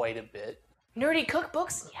fluctuates quite a bit. Nerdy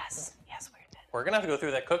cookbooks? Yes, we're in it. We're gonna have to go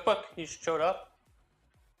through that cookbook. You showed up.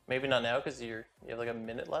 Maybe not now because you have like a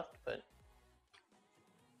minute left, but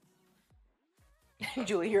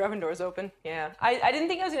Julie, your oven door's open. Yeah. I didn't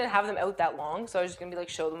think I was going to have them out that long, so I was just going to be like,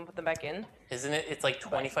 show them, put them back in. isn't it? It's like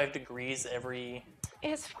 25 degrees every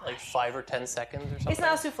It's fine. like 5 or 10 seconds or something. It's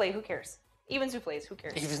not a souffle. Who cares? Even souffles. Who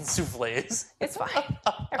cares? Even souffles. It's fine.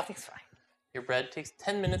 Everything's fine. Your bread takes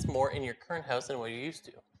 10 minutes more in your current house than what you used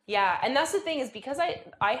to. Yeah, and that's the thing is because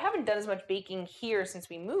I haven't done as much baking here since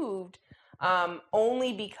we moved,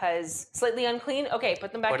 only because slightly unclean. Okay,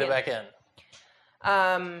 put them back in. Put it back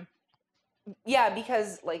in. Yeah,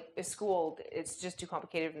 because like school, it's just too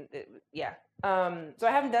complicated. Yeah. So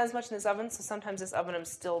I haven't done as much in this oven. So sometimes this oven I'm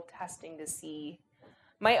still testing to see.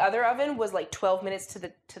 My other oven was like 12 minutes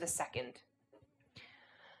to the second.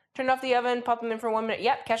 Turn off the oven, pop them in for 1 minute.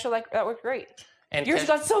 Yep, casserole, that worked great. And yours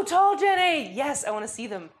got so tall, Jenny. Yes, I want to see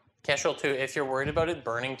them. Casserole too. If you're worried about it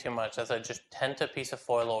burning too much, that's just tent a piece of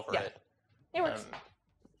foil over it. It works.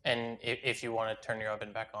 And if you want to turn your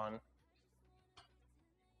oven back on.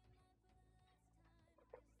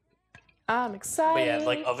 I'm excited. But yeah,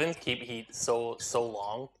 like ovens keep heat so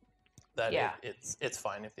long that it's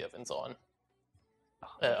fine if the oven's on.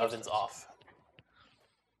 Oven's off.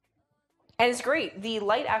 And it's great. The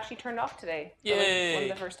light actually turned off today. Yay! Like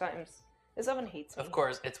one of the first times. This oven hates me. Of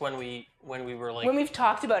course, it's when we were like when we've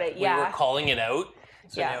talked about it. Yeah, we were calling it out.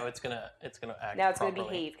 So now it's gonna act. Now it's properly. gonna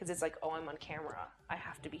behave because it's like, oh, I'm on camera. I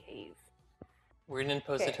have to behave. We're gonna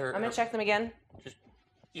post it to her. I'm gonna check them again.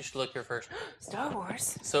 You should look here first. Star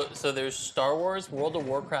Wars. So there's Star Wars, World of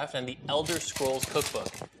Warcraft, and the Elder Scrolls cookbook.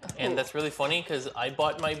 And that's really funny because I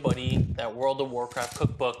bought my buddy that World of Warcraft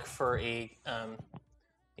cookbook for a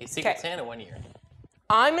Secret Santa one year.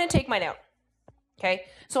 I'm gonna take mine out. Okay,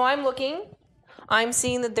 so I'm looking. I'm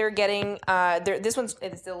seeing that they're getting. This one's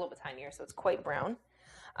it's still a little bit tinier, so it's quite brown.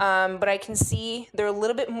 But I can see they're a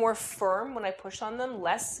little bit more firm when I push on them,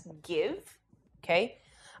 less give. Okay.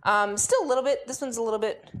 Still a little bit. This one's a little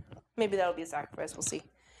bit. Maybe that'll be a sacrifice. We'll see.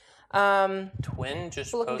 Twin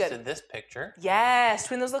just posted this picture. Yes,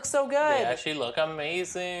 Twin. Those look so good. They actually look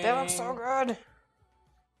amazing. They look so good.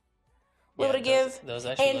 A little bit of give. Those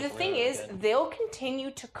actually and the thing is, they'll continue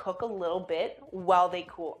to cook a little bit while they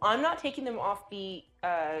cool. I'm not taking them off the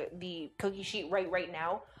cookie sheet right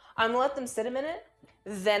now. I'm gonna let them sit a minute.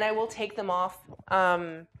 Then I will take them off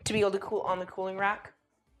to be able to cool on the cooling rack.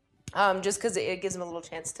 Just because it gives them a little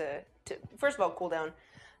chance to first of all cool down,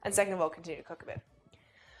 and second of all continue to cook a bit.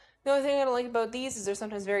 The only thing I don't like about these is they're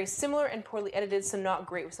sometimes very similar and poorly edited, so not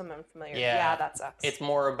great with someone unfamiliar. Yeah, that sucks. It's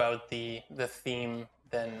more about the theme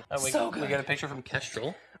than. We got a picture from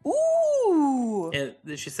Kestrel. Ooh.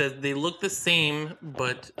 And she says they look the same,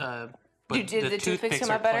 but did the toothpicks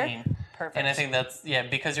come out better? Clean. Perfect. And I think that's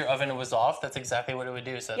because your oven was off. That's exactly what it would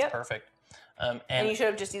do. So that's perfect. And you should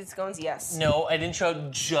have just eaten the scones, yes. No, I didn't show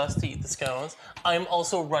up just to eat the scones. I'm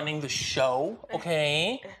also running the show,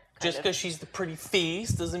 okay? Just because she's the pretty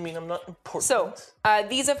face doesn't mean I'm not important. So,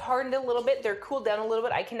 these have hardened a little bit. They're cooled down a little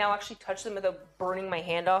bit. I can now actually touch them without burning my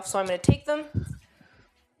hand off. So I'm going to take them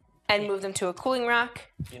and move them to a cooling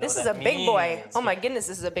rack. This is a big boy. Oh my goodness,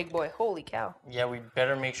 this is a big boy. Holy cow. Yeah, we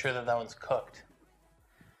better make sure that one's cooked.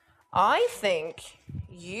 I think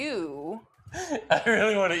you... I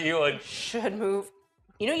really want to eat one. Should move.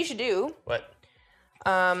 You know what you should do? What?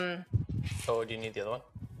 Oh, do you need the other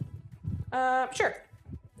one? Sure.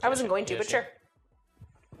 I wasn't going to, but sure.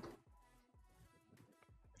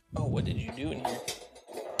 Oh, what did you do in here?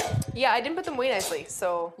 Yeah, I didn't put them away nicely,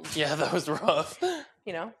 so... Yeah, that was rough.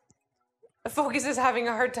 You know? The focus is having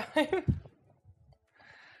a hard time.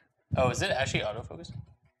 Oh, is it actually autofocus?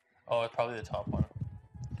 Oh, it's probably the top one.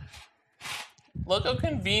 Look how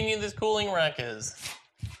convenient this cooling rack is.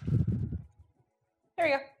 There we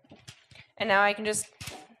go. And now I can just...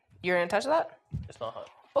 You're going to touch that? It's not hot.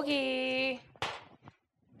 Okay.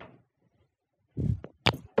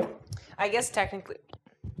 I guess technically...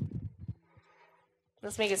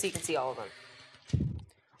 Let's make it so you can see all of them.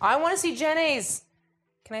 I want to see Jenny's.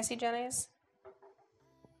 Can I see Jenny's?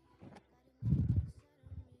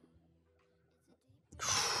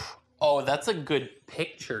 Oh, that's a good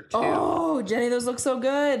picture, too. Oh, Jenny, those look so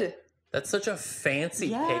good. That's such a fancy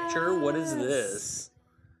picture. What is this?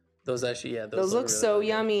 Those actually, those look really so good.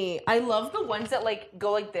 Yummy. I love the ones that like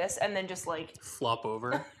go like this and then just like flop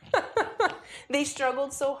over. They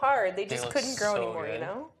struggled so hard. They just couldn't grow anymore, you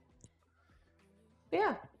know?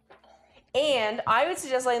 Yeah. And I would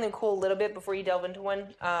suggest letting them cool a little bit before you delve into one.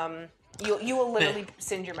 You will literally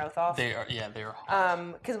singe your mouth off. They are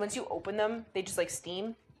hot. Because once you open them, they just like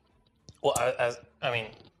steam. Well,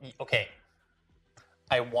 okay.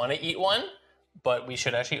 I want to eat one, but we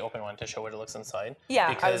should actually open one to show what it looks inside. Yeah,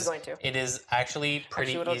 because I was going to. It is actually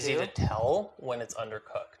pretty Actually, what I'll easy do- to tell when it's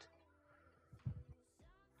undercooked.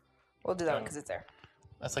 We'll do that one because it's there.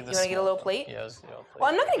 That's like the You want to get a little small- plate? Yeah, let's get a little plate. Well,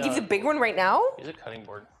 I'm not going to give you the big one right now. Use a cutting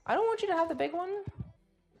board. I don't want you to have the big one.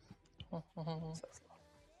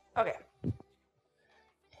 Okay.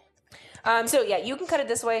 So yeah, you can cut it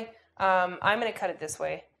this way. I'm going to cut it this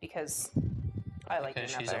way because I like it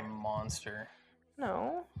Because that she's better. a monster.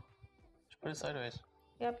 No. Just put it sideways.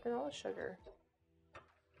 Yep, and all the sugar.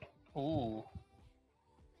 Ooh.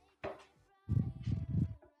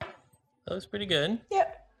 That looks pretty good.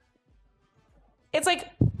 Yep. It's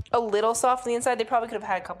like a little soft on the inside. They probably could have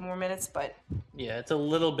had a couple more minutes, but Yeah, it's a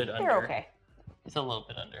little bit under. they're okay. It's a little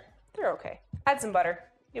bit under. They're okay. Add some butter.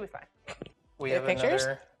 You'll be fine. We Good have pictures?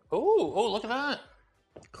 another. Oh, look at that.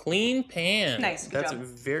 Clean pan. Nice, good That's job.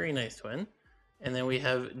 very nice, twin. And then we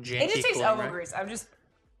have janky It just takes cooling elbow rack. grease. I'm just.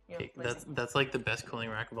 Okay, lazy. that's like the best cooling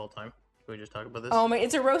rack of all time. Can we just talk about this? Oh my!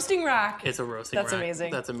 It's a roasting rack. It's a roasting That's rack.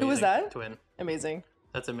 amazing. That's Who amazing. was that? Twin. Amazing.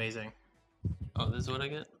 That's amazing. Oh, this is what I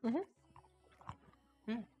get?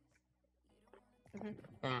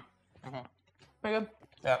 Very good.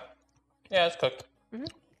 Yeah. Yeah, it's cooked.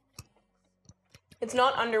 It's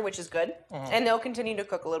not under, which is good, and they'll continue to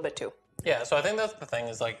cook a little bit too. Yeah, so I think that's the thing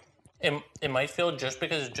is like, it might feel, just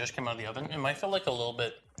because it just came out of the oven, it might feel like a little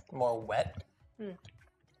bit more wet,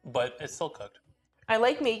 but it's still cooked. I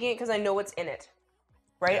like making it because I know what's in it,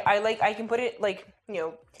 right? Yeah. I can put it like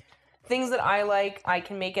things that I like. I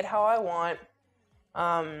can make it how I want.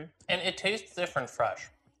 And it tastes different fresh.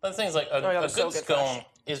 The thing is like, a they're good so good scone fresh.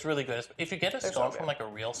 is really good. If you get a so scone good. from like a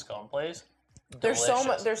real scone place, They're so much.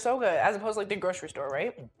 delicious. They're so good as opposed to like the grocery store,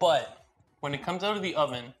 right? But when it comes out of the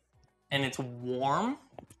oven and it's warm,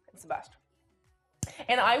 It's the best.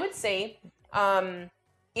 And I would say,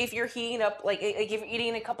 if you're heating up, like if you're eating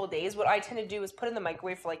in a couple of days, what I tend to do is put it in the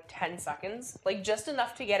microwave for like 10 seconds, like just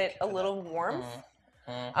enough to get it a little warm.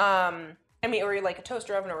 I mean, or like a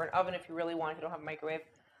toaster oven or an oven if you really want, if you don't have a microwave.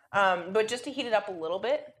 But just to heat it up a little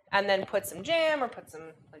bit, and then put some jam or put some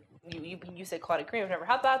like you said clotted cream. I've never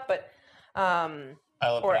had that, but I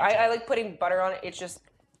love or putting jam. I like putting butter on it. It's just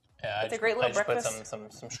Yeah, It's a great little I just breakfast.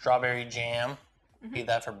 put some strawberry jam. Eat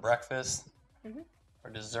that for breakfast, for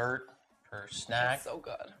dessert, for snack, so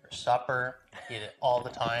good. for supper. Eat it all the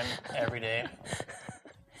time, every day.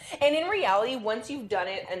 And in reality, once you've done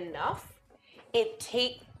it enough,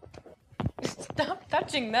 stop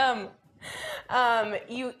touching them.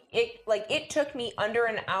 It took me under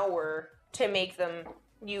an hour to make them.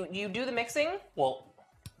 You do the mixing. Well,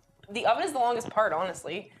 The oven is the longest part,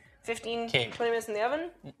 honestly. 15, Okay. 20 minutes in the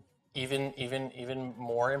oven. even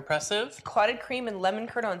more impressive. Clotted cream and lemon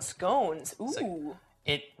curd on scones. Ooh.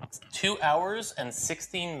 It 2 hours and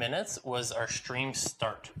 16 minutes was our stream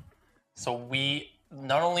start. So we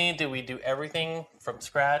not only did we do everything from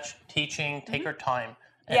scratch, teaching, take our time.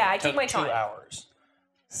 And Yeah, it I take took my 2 time. hours.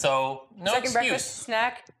 So no Second excuse. breakfast,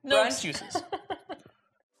 snack, No brunch. excuses.